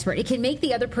to the expert. It can make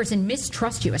the other person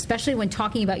mistrust you, especially when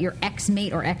talking about your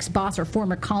ex-mate or ex-boss or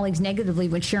former colleagues negatively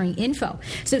when sharing info.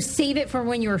 So save it for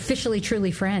when you're officially,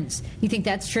 truly friends. You think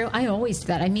that's true? I always do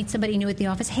that. I meet somebody new at the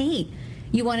office. Hey,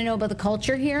 you want to know about the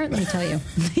culture here? Let me tell you.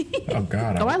 Oh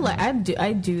God!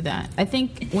 I do that. I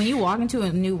think when you walk into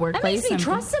a new That workplace, makes me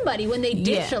trust somebody when they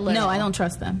dish a little. No, I don't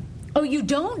trust them. Oh, you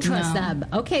don't trust No. them?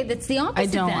 Okay, that's the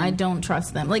opposite. I then. don't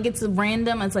trust them. Like it's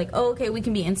random. It's like, oh, okay, we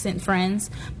can be instant friends,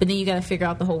 but then you got to figure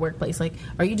out the whole workplace. Like,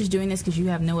 are you just doing this because you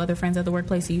have no other friends at the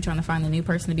workplace? Are you trying to find a new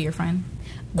person to be your friend?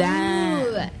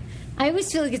 Ooh. I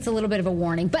always feel like it's a little bit of a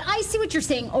warning, but I see what you're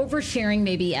saying. Oversharing,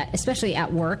 maybe, especially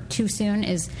at work, too soon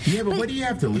is. Yeah, but what do you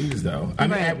have to lose, though? I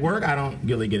mean, Right. at work, I don't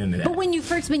really get into that. But when you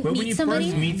first meet But when you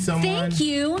somebody, first meet someone, thank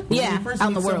you. But when Yeah, you first out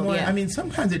in meet the world, someone, yeah. I mean,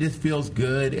 sometimes it just feels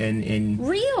good and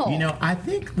Real. You know, I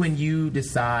think when you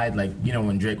decide, like, you know,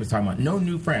 when Drake was talking about no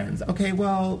new friends, okay,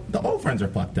 well, the old friends are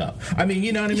fucked up. I mean,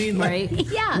 you know what I mean? Like, Right.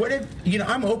 Yeah. What if, you know,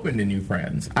 I'm open to new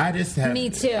friends. I just have.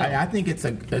 Me too. I think it's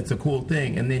a cool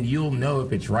thing, and then you'll know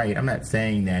if it's right. I'm not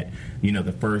saying that, you know,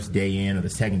 the first day in or the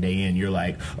second day in, you're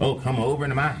like, oh, come over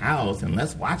to my house and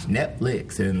let's watch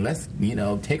Netflix and let's, you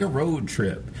know, take a road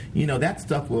trip. You know, that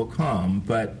stuff will come,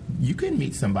 but you can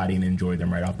meet somebody and enjoy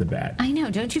them right off the bat. I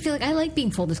know. Don't you feel like I like being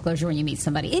full disclosure when you meet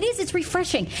somebody? It is. It's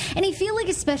refreshing. And I feel like,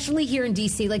 especially here in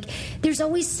D.C., like, there's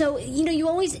always you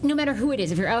always, no matter who it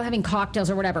is, if you're out having cocktails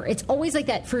or whatever, it's always like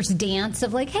that first dance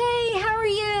of like, hey, how are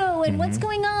you? And what's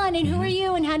going on? And who are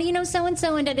you? And how do you know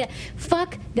so-and-so? And da-da.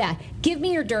 Fuck that. Give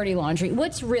me your dirty laundry.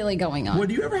 What's really going on? Well,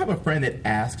 do you ever have a friend that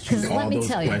asks 'Cause you let all me those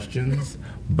tell you. questions,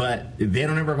 but they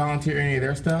don't ever volunteer any of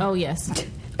their stuff? Oh yes.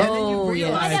 And then you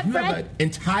realize you have an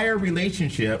entire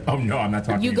relationship. Oh no, I'm not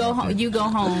talking. You go home. You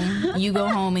go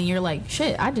home, and you're like,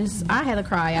 shit. I had to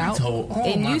cry out.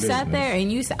 And you sat there,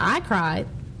 and you said, I cried.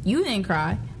 You didn't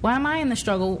cry. Why am I in the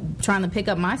struggle trying to pick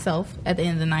up myself at the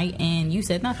end of the night, and you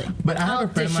said nothing? But I have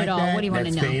a friend like that what do you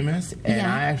that's famous, and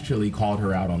I actually called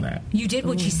her out on that. You did?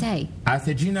 What'd she say? I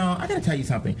said, I got to tell you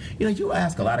something. You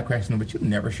ask a lot of questions, but you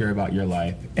never share about your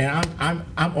life, and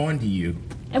I'm on to you.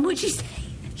 And what'd she say?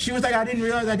 She was like, I didn't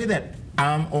realize I did that.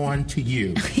 I'm on to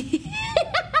you.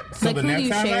 So like, the next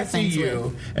time I see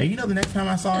you, and the next time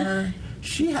I saw her,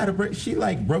 she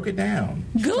broke it down.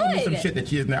 Good. She told me some shit that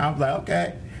she is now. I was like,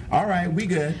 okay. All right, we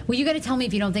good. Well, you got to tell me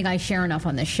if you don't think I share enough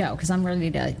on this show, because I'm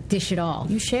ready to dish it all.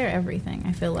 You share everything,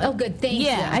 I feel like. Oh, good. Thank you.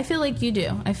 Yeah, I feel like you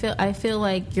do. I feel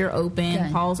like you're open.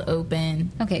 Good. Paul's open.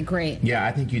 Okay, great. Yeah,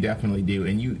 I think you definitely do.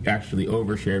 And you actually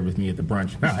overshared with me at the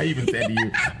brunch. I even said to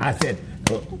you, I said,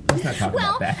 let's not talk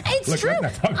about that. Well, it's true.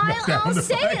 I'll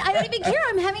say it. I don't even care.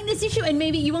 I'm having this issue, and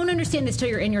maybe you won't understand this till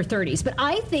you're in your 30s. But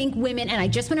I think women, and I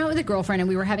just went out with a girlfriend, and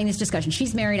we were having this discussion.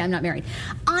 She's married. I'm not married.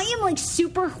 I am like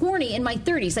super horny in my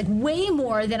 30s, like way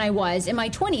more than I was in my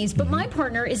 20s. But my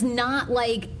partner is not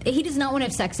like, he does not want to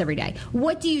have sex every day.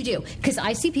 What do you do? Because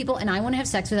I see people, and I want to have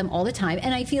sex with them all the time,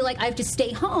 and I feel like I have to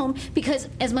stay home because,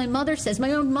 as my mother says,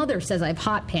 my own mother says I have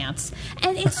hot pants,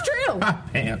 and it's true.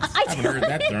 Hot pants. I haven't heard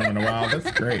that term in a while.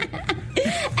 That's great. And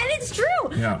it's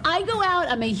true. Yeah. I go out.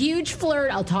 I'm a huge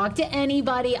flirt. I'll talk to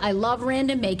anybody. I love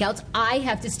random makeouts. I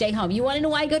have to stay home. You want to know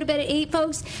why I go to bed at 8,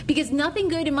 folks? Because nothing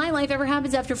good in my life ever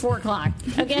happens after 4 o'clock.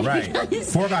 Okay? Right.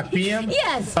 4 o'clock p.m.?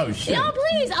 Yes. Oh, shit. No,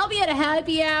 please. I'll be at a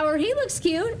happy hour. He looks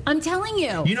cute. I'm telling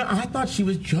you. I thought she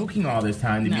was joking all this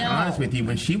time, to be honest with you.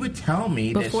 When she would tell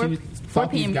me that she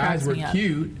thought these guys were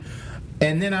cute.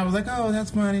 And then I was like, oh,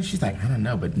 that's funny. She's like, I don't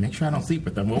know, but make sure I don't sleep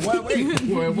with them. Well,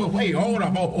 wait, hold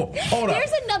up.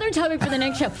 There's another topic for the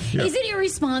next show. Yeah. Is it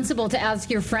irresponsible to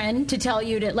ask your friend to tell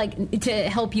you to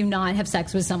help you not have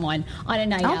sex with someone on a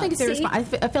night out? I don't think it's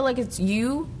irresponsible. I feel like it's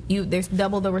you. There's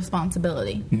double the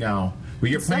responsibility. No. Well,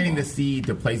 you're planting the seed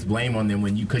to place blame on them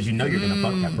because you know you're going to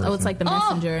fuck that person. Oh, it's like the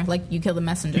messenger. Like you kill the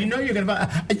messenger. You know you're going to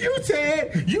fuck. You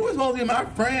said you were supposed to be my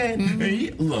friend.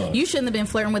 Mm-hmm. Look. You shouldn't have been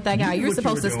flirting with that guy. You were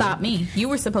supposed to stop me. You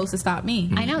were supposed to stop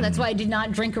me. I know. That's why I did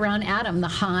not drink around Adam, the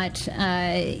hot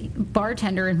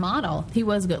bartender and model. He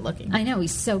was good looking. I know.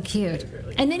 He's so cute.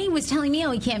 And then he was telling me,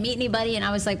 he can't meet anybody. And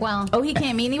I was like, well. Oh, he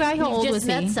can't meet anybody? How old was he?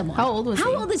 Met someone. How old was he?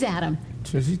 How old is Adam?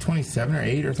 Is he 27 or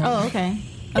 8 or something? Oh, okay.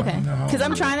 Okay, because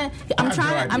I'm trying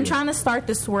to start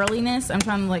the swirliness. I'm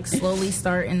trying to slowly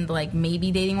start and maybe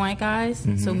dating white guys.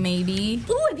 Mm-hmm. So maybe.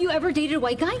 Ooh, have you ever dated a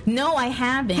white guy? No, I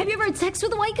haven't. Have you ever had sex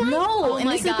with a white guy? No. Oh, and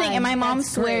this is the thing. And my mom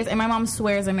swears. Great. And my mom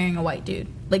swears I'm marrying a white dude.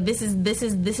 This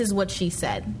is what she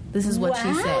said. This is what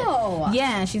she said.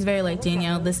 Yeah, she's very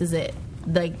Danielle. This is it.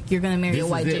 You're gonna marry a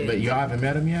white dude. But y'all haven't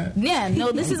met him yet? Yeah.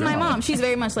 No. This is my mom. She's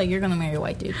very much you're gonna marry a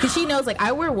white dude because she knows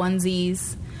I wear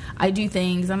onesies. I do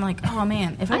things. I'm like, oh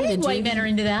man, if I think white men are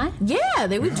into that. Yeah,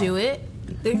 they would do it.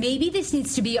 Maybe this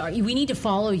needs to be. We need to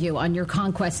follow you on your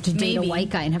conquest to date a white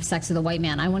guy and have sex with a white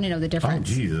man. I want to know the difference.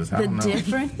 Oh Jesus, I don't know.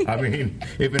 Difference? I mean,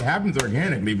 if it happens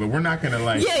organically, but we're not going to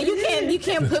Yeah, you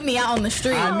can't put me out on the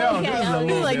street. I know. Okay. This is a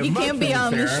little bit you can't be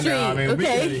out on the street. Now, I mean,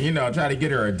 okay. We could, try to get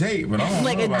her a date, but I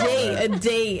don't know a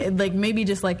date, maybe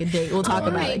just a date. We'll talk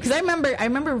about it because I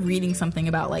remember reading something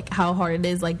about how hard it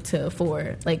is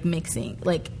for mixing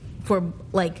for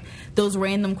those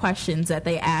random questions that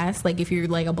they ask, if you're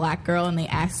a black girl and they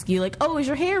ask you oh, is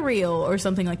your hair real or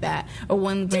something like that, or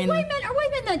one random. Are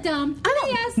white men that dumb?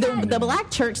 The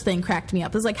black church thing cracked me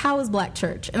up. It's how is black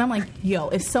church? And I'm like, yo,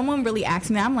 if someone really asks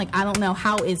me that, I'm I don't know,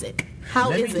 how is it?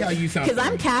 How is it? Because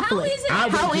I'm Catholic.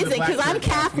 How is it? Because I'm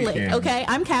Catholic. Okay,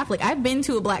 I'm Catholic. I've been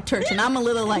to a black church and I'm a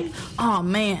little oh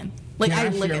man. Can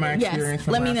I share my experience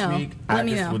from last week?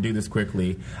 We'll do this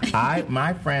quickly.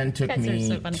 My friend took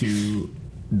me to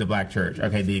the black church.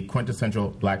 Okay, the quintessential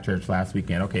black church last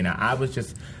weekend. Okay, now I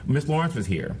was Miss Lawrence was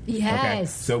here. Yes. Okay,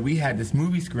 so we had this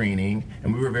movie screening,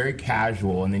 and we were very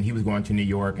casual, and then he was going to New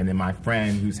York, and then my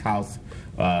friend whose house,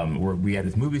 we had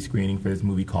this movie screening for this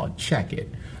movie called Check It,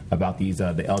 about the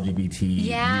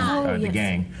LGBT, the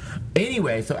gang.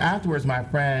 Anyway, so afterwards, my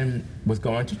friend was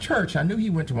going to church. I knew he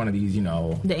went to one of these,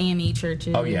 the AME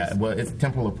churches. Oh yeah, well, it's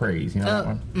Temple of Praise. You know that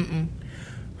one?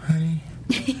 Honey.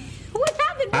 What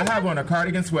happened? I have on a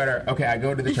cardigan sweater. Okay, I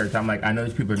go to the church. I'm like, I know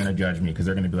these people are going to judge me because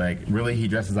they're going to be like, really? He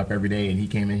dresses up every day and he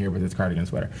came in here with his cardigan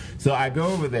sweater. So I go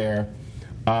over there,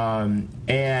 and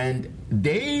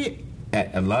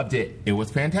I loved it. It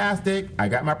was fantastic. I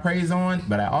got my praise on,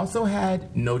 but I also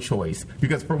had no choice.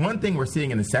 Because for one thing, we're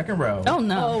sitting in the second row. Oh,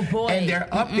 no. Oh, boy. And they're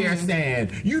up there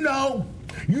saying,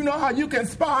 You know how you can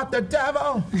spot the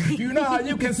devil? You know how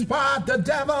you can spot the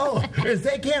devil? Is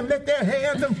they can't lift their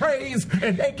hands and praise,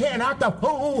 and they can't act a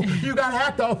fool. You gotta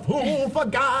act a fool for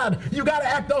God. You gotta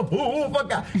act a fool for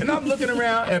God. And I'm looking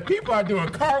around, and people are doing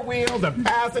cartwheels and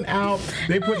passing out.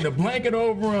 They putting the blanket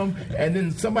over them, and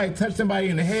then somebody touched somebody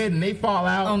in the head, and they fall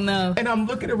out. Oh, no. And I'm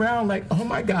looking around like, oh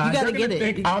my God, You gotta they're gonna get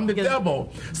it. think I'm the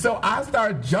devil. So I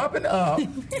start jumping up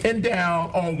and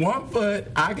down on one foot.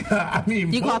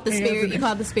 You caught the spirit. You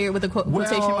caught the spirit with the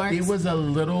quotation marks. It was a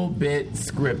little bit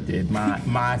scripted.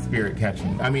 My spirit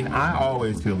catching. I mean, I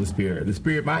always feel the spirit. The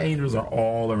spirit. My angels are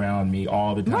all around me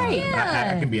all the time. Right.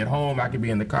 Yeah. I can be at home. I can be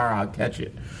in the car. I'll catch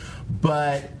it.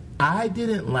 But I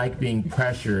didn't like being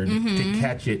pressured to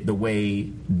catch it the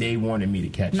way they wanted me to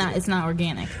catch it. It's not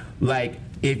organic. Like,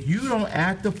 if you don't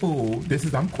act a fool,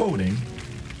 I'm quoting,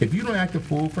 if you don't act a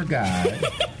fool for God,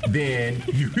 then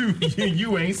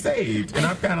you ain't saved. And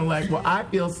I'm kind of like, well, I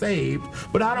feel saved,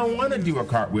 but I don't want to do a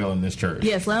cartwheel in this church.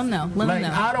 Yes, let them know. Let them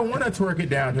know. I don't want to twerk it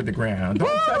down to the ground. Don't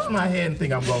touch my head and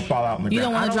think I'm going to fall out in the ground. You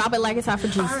don't want to drop it like it's hot for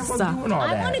I Jesus. ain't doing all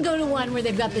I that. want to go to one where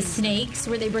they've got the snakes,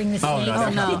 where they bring the snakes. Oh,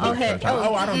 no. Okay.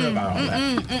 I don't know about all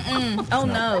that.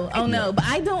 Oh no! But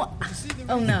I don't.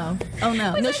 Oh no!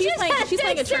 No, she's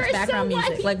playing a church background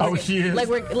music. Like, Oh, she is?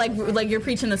 Like you're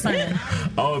preaching the sermon.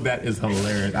 Oh, that is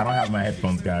hilarious. I don't have my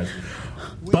headphones, guys.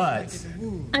 But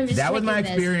I'm just that was my thinking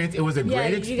this. experience. It was a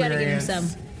great experience. You gotta give him some.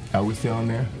 Are we still in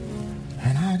there?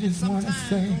 And I just want to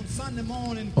say,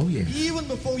 oh yeah, Even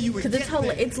before you would Because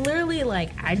it's literally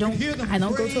like I don't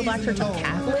go to a black church. I'm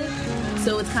Catholic,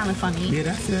 so it's kind of funny. yeah,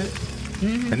 that's it.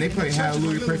 And they play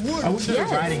Hallelujah Praise. I wish they were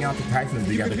writing out the Tysons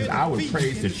together because I would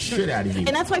praise the shit out of you.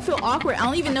 And that's why I feel awkward. I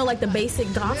don't even know like the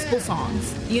basic gospel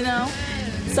songs, you know.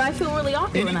 So I feel really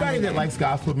awkward. Anybody that likes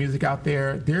gospel music out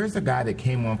there, there's a guy that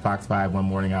came on Fox 5 one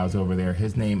morning. I was over there.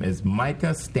 His name is Micah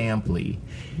Stampley.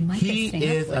 He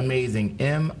is amazing.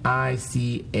 Micah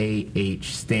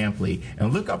Stampley.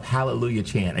 And look up Hallelujah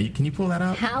Chant. Can you pull that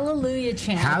up? Hallelujah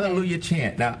chant. Hallelujah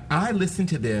Chant. Now, I listen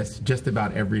to this just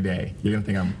about every day. You're going to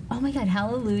think I'm... Oh my God,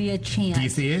 Hallelujah chant. Do you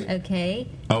see it? Okay.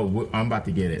 Oh, I'm about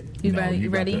to get it. You ready? You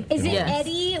ready? Is it Yes.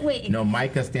 Eddie? Wait. No,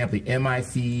 Micah Stampley.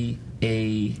 Micah.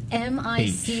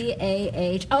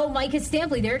 Micah. Oh, Micah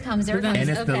Stampley. There it comes. There it comes. And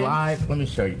it's okay. the live... Let me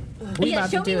show you. Yeah,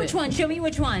 show me do which it. one. Show me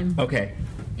which one. Okay.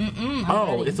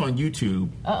 ready. It's on YouTube.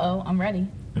 I'm ready.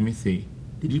 Let me see.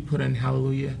 Did you put in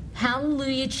Hallelujah?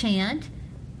 Hallelujah chant.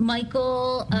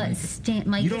 Michael Micah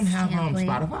You don't have Stampley.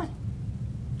 Spotify?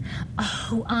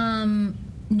 Oh,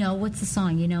 no. What's the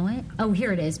song? You know it? Oh,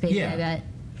 here it is, baby. Yeah. I bet.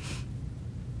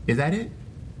 Is that it?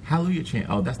 Hallelujah chant.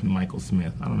 Oh, that's Michael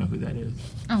Smith. I don't know who that is.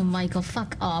 Oh, Michael,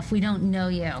 fuck off. We don't know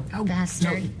you,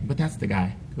 bastard. No, but that's the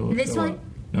guy. This one? Up.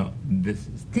 No, this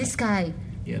is This guy.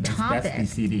 Yeah, that's Topic. the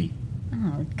CD.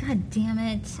 Oh, God damn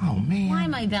it. Oh man. Why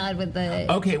am I bad with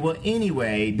the... Okay, well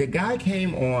anyway, the guy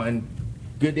came on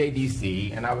Good Day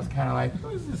DC, and I was kind of like, who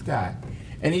is this guy?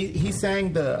 And he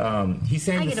sang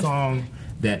the song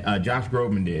that Josh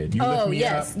Groban did. You Lift Me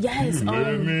yes, Up. yes. You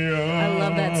Lift Me Up. I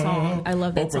love that song. I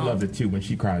love that Oprah song. loves it too. When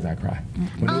she cries, I cry.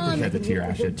 When Oprah sheds a tear,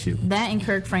 I shed too. That and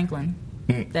Kirk Franklin.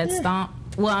 That stomp.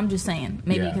 Well, I'm just saying.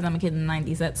 Maybe Yeah. because I'm a kid in the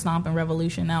 90s. That stomp and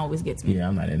revolution that always gets me. Yeah,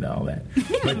 I'm not into all that.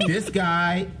 But this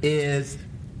guy is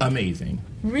amazing.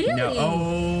 Really? No,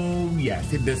 oh, yes.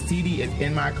 The CD is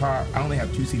in my car. I only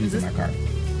have 2 CDs in my car.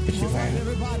 Is she playing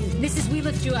it? This is We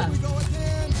Lift You Up. Is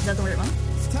that the right one?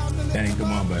 That ain't the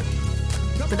one, but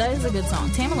But that is a good song.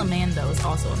 Tamala Mann, though, is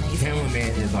also amazing. Tamala Mann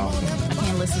is awesome. I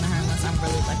can't listen to her unless I'm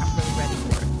really ready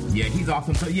for it. Yeah, he's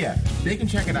awesome. So, yeah, they can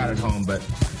check it out at home. But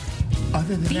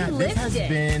other than that, this has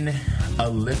been a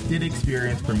lifted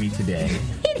experience for me today.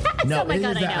 It has. No, Oh my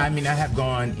God, I know. I have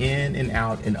gone in and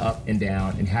out and up and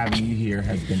down, and having you here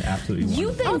has been absolutely wonderful.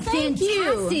 You've been thank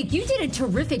fantastic. You did a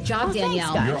terrific job,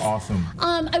 Danielle. guys. You're awesome.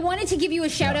 I wanted to give you a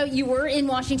shout out. You were in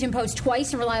Washington Post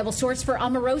twice, a reliable source for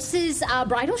Omarosa's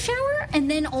bridal shower, and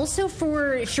then also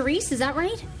for Charisse. Is that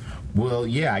right? Well,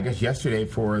 yeah, I guess yesterday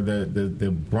for the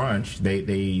brunch, they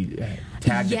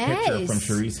tagged a picture from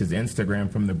Charisse's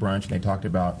Instagram from the brunch, and they talked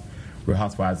about Real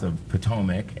Housewives of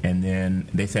Potomac, and then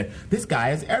they said, this guy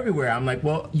is everywhere. I'm like,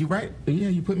 well, you right. Yeah,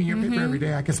 you put me in your paper every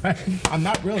day. I guess I'm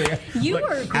not really. You Like,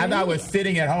 were as I great. was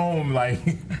sitting at home, like,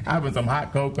 having some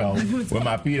hot cocoa with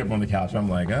my feet up on the couch, I'm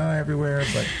like, everywhere,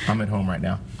 but I'm at home right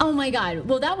now. Oh my God!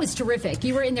 Well, that was terrific.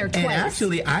 You were in there twice. And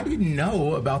actually, I didn't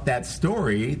know about that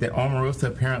story that Omarosa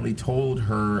apparently told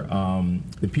her,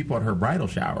 the people at her bridal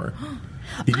shower.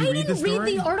 Did you I read the didn't story?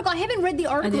 read the article. I haven't read the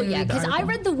article didn't yet read the because I article.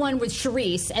 read the one with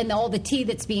Charisse and all the tea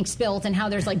that's being spilled and how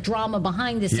there's like drama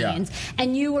behind the Yeah. scenes.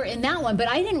 And you were in that one, but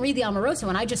I didn't read the Omarosa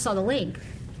one. I just saw the link.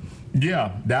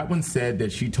 Yeah, that one said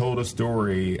that she told a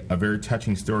very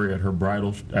touching story at her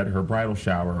bridal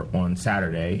shower on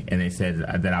Saturday, and they said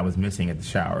that I was missing at the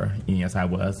shower. And yes, I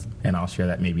was, and I'll share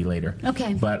that maybe later.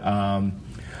 Okay. But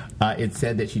it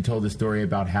said that she told a story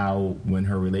about how when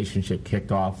her relationship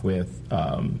kicked off with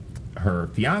her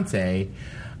fiance,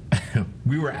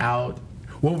 we were out.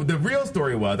 Well, the real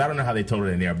story was, I don't know how they told it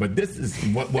in there, but this is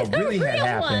what really had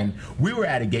happened. We were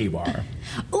at a gay bar.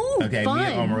 Ooh, okay, fun. me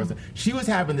and Omarosa. She was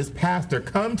having this pastor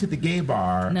come to the gay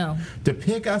bar to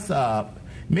pick us up.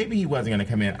 Maybe he wasn't going to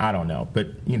come in, I don't know. But,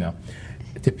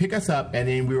 to pick us up, and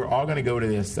then we were all going to go to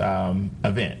this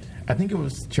event. I think it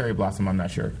was Cherry Blossom, I'm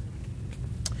not sure.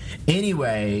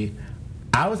 Anyway,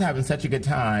 I was having such a good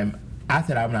time, I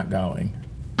said I'm not going.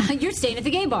 You're staying at the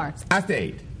gay bar. I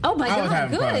stayed. Oh my God! I was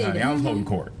having good. fun, honey. I was holding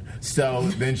court. So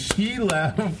then she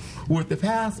left with the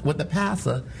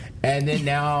passer, and then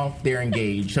now they're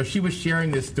engaged. So she was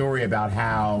sharing this story about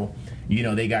how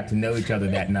they got to know each other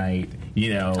that night.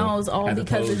 It was all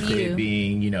because of you. It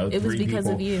being it was because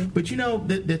of you. But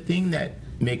the thing that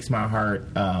makes my heart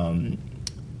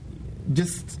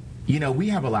just we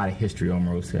have a lot of history,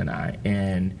 Omarosa and I,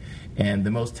 and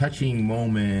the most touching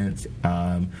moments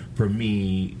for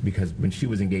me, because when she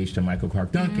was engaged to Michael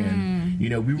Clark Duncan, we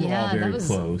were all very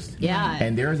close. Yeah.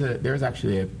 And there's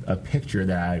actually a picture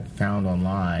that I found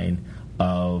online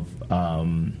of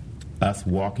us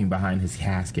walking behind his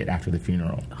casket after the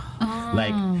funeral. Oh.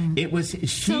 Like, it was...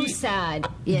 so sad.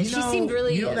 Yeah, she seemed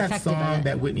really that affected song, by it.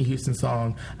 that Whitney Houston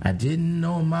song, I didn't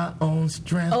know my own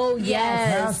strength. Oh,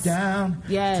 yes. House down,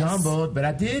 yes. tumbled, but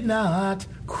I did not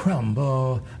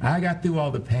crumble. I got through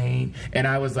all the pain. And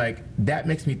I was like, that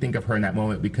makes me think of her in that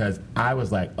moment, because I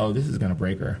was like, oh, this is going to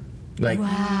break her. Like,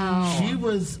 wow. She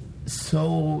was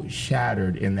so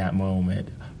shattered in that moment.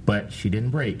 But she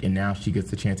didn't break, and now she gets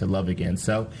the chance to love again.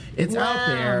 So it's out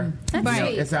there. That's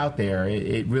right. It's out there.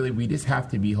 It really, we just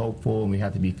have to be hopeful, and we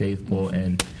have to be faithful,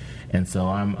 and so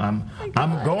I'm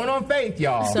going on faith,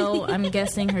 y'all. So I'm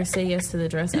guessing her Say Yes to the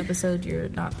Dress episode, you're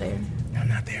not there. I'm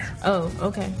not there. Oh,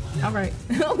 okay. All right.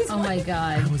 Oh my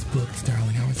God. I was booked,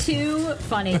 darling. I was too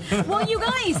funny. Well, you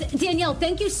guys, Danielle,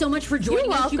 thank you so much for joining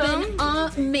You're us. welcome. You've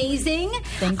been amazing.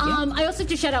 Thank you. I also have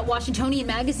to shout out Washingtonian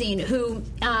Magazine, who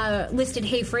listed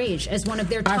Hey Frase as one of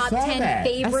their top 10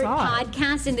 favorite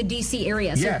podcasts in the D.C.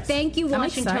 area. So thank you,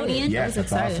 Washingtonian. Yes,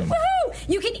 that's awesome. Woohoo!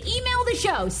 You can email the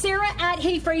show,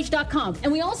 sarah@heyfrase.com.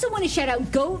 And we also want to shout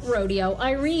out Goat Rodeo.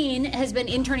 Irene has been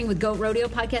interning with Goat Rodeo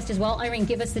podcast as well. Irene,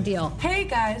 give us the deal. Hey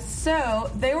guys, so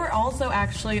they were also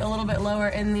actually a little bit lower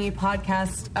in the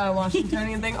podcast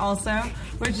Washingtonian thing also,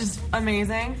 which is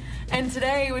amazing. And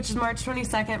today, which is March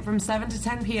 22nd, from 7 to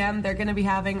 10 p.m., they're going to be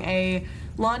having a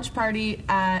launch party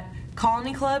at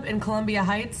Colony Club in Columbia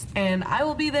Heights, and I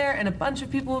will be there, and a bunch of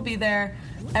people will be there.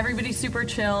 Everybody's super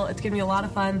chill. It's going to be a lot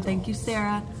of fun. Thank you,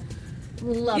 Sarah.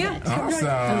 Love it. Awesome.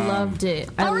 I loved it.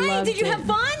 All right, did you have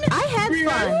fun? I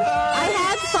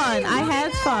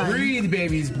had fun. Breathe,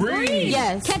 babies, breathe.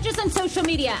 Yes. Catch us on social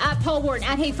media at Paul Wharton,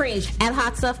 at Hey Frase, At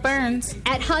Hot Stuff Burns.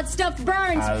 at Hot Stuff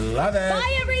Burns. I love it.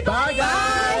 Bye, everybody. Bye,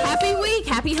 guys. Happy week.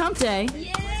 Happy hump day.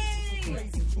 Yay.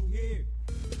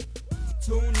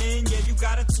 Tune in, yeah, you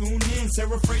gotta tune in.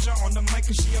 Sarah Fraser on the mic,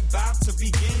 'cause she about to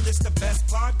begin. It's the best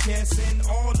podcast in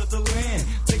all of the land.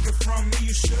 Take it from me,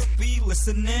 you should be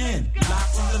listening. Live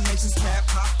from the nation's cap,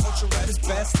 pop culture at its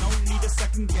best. No need a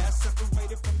second guess.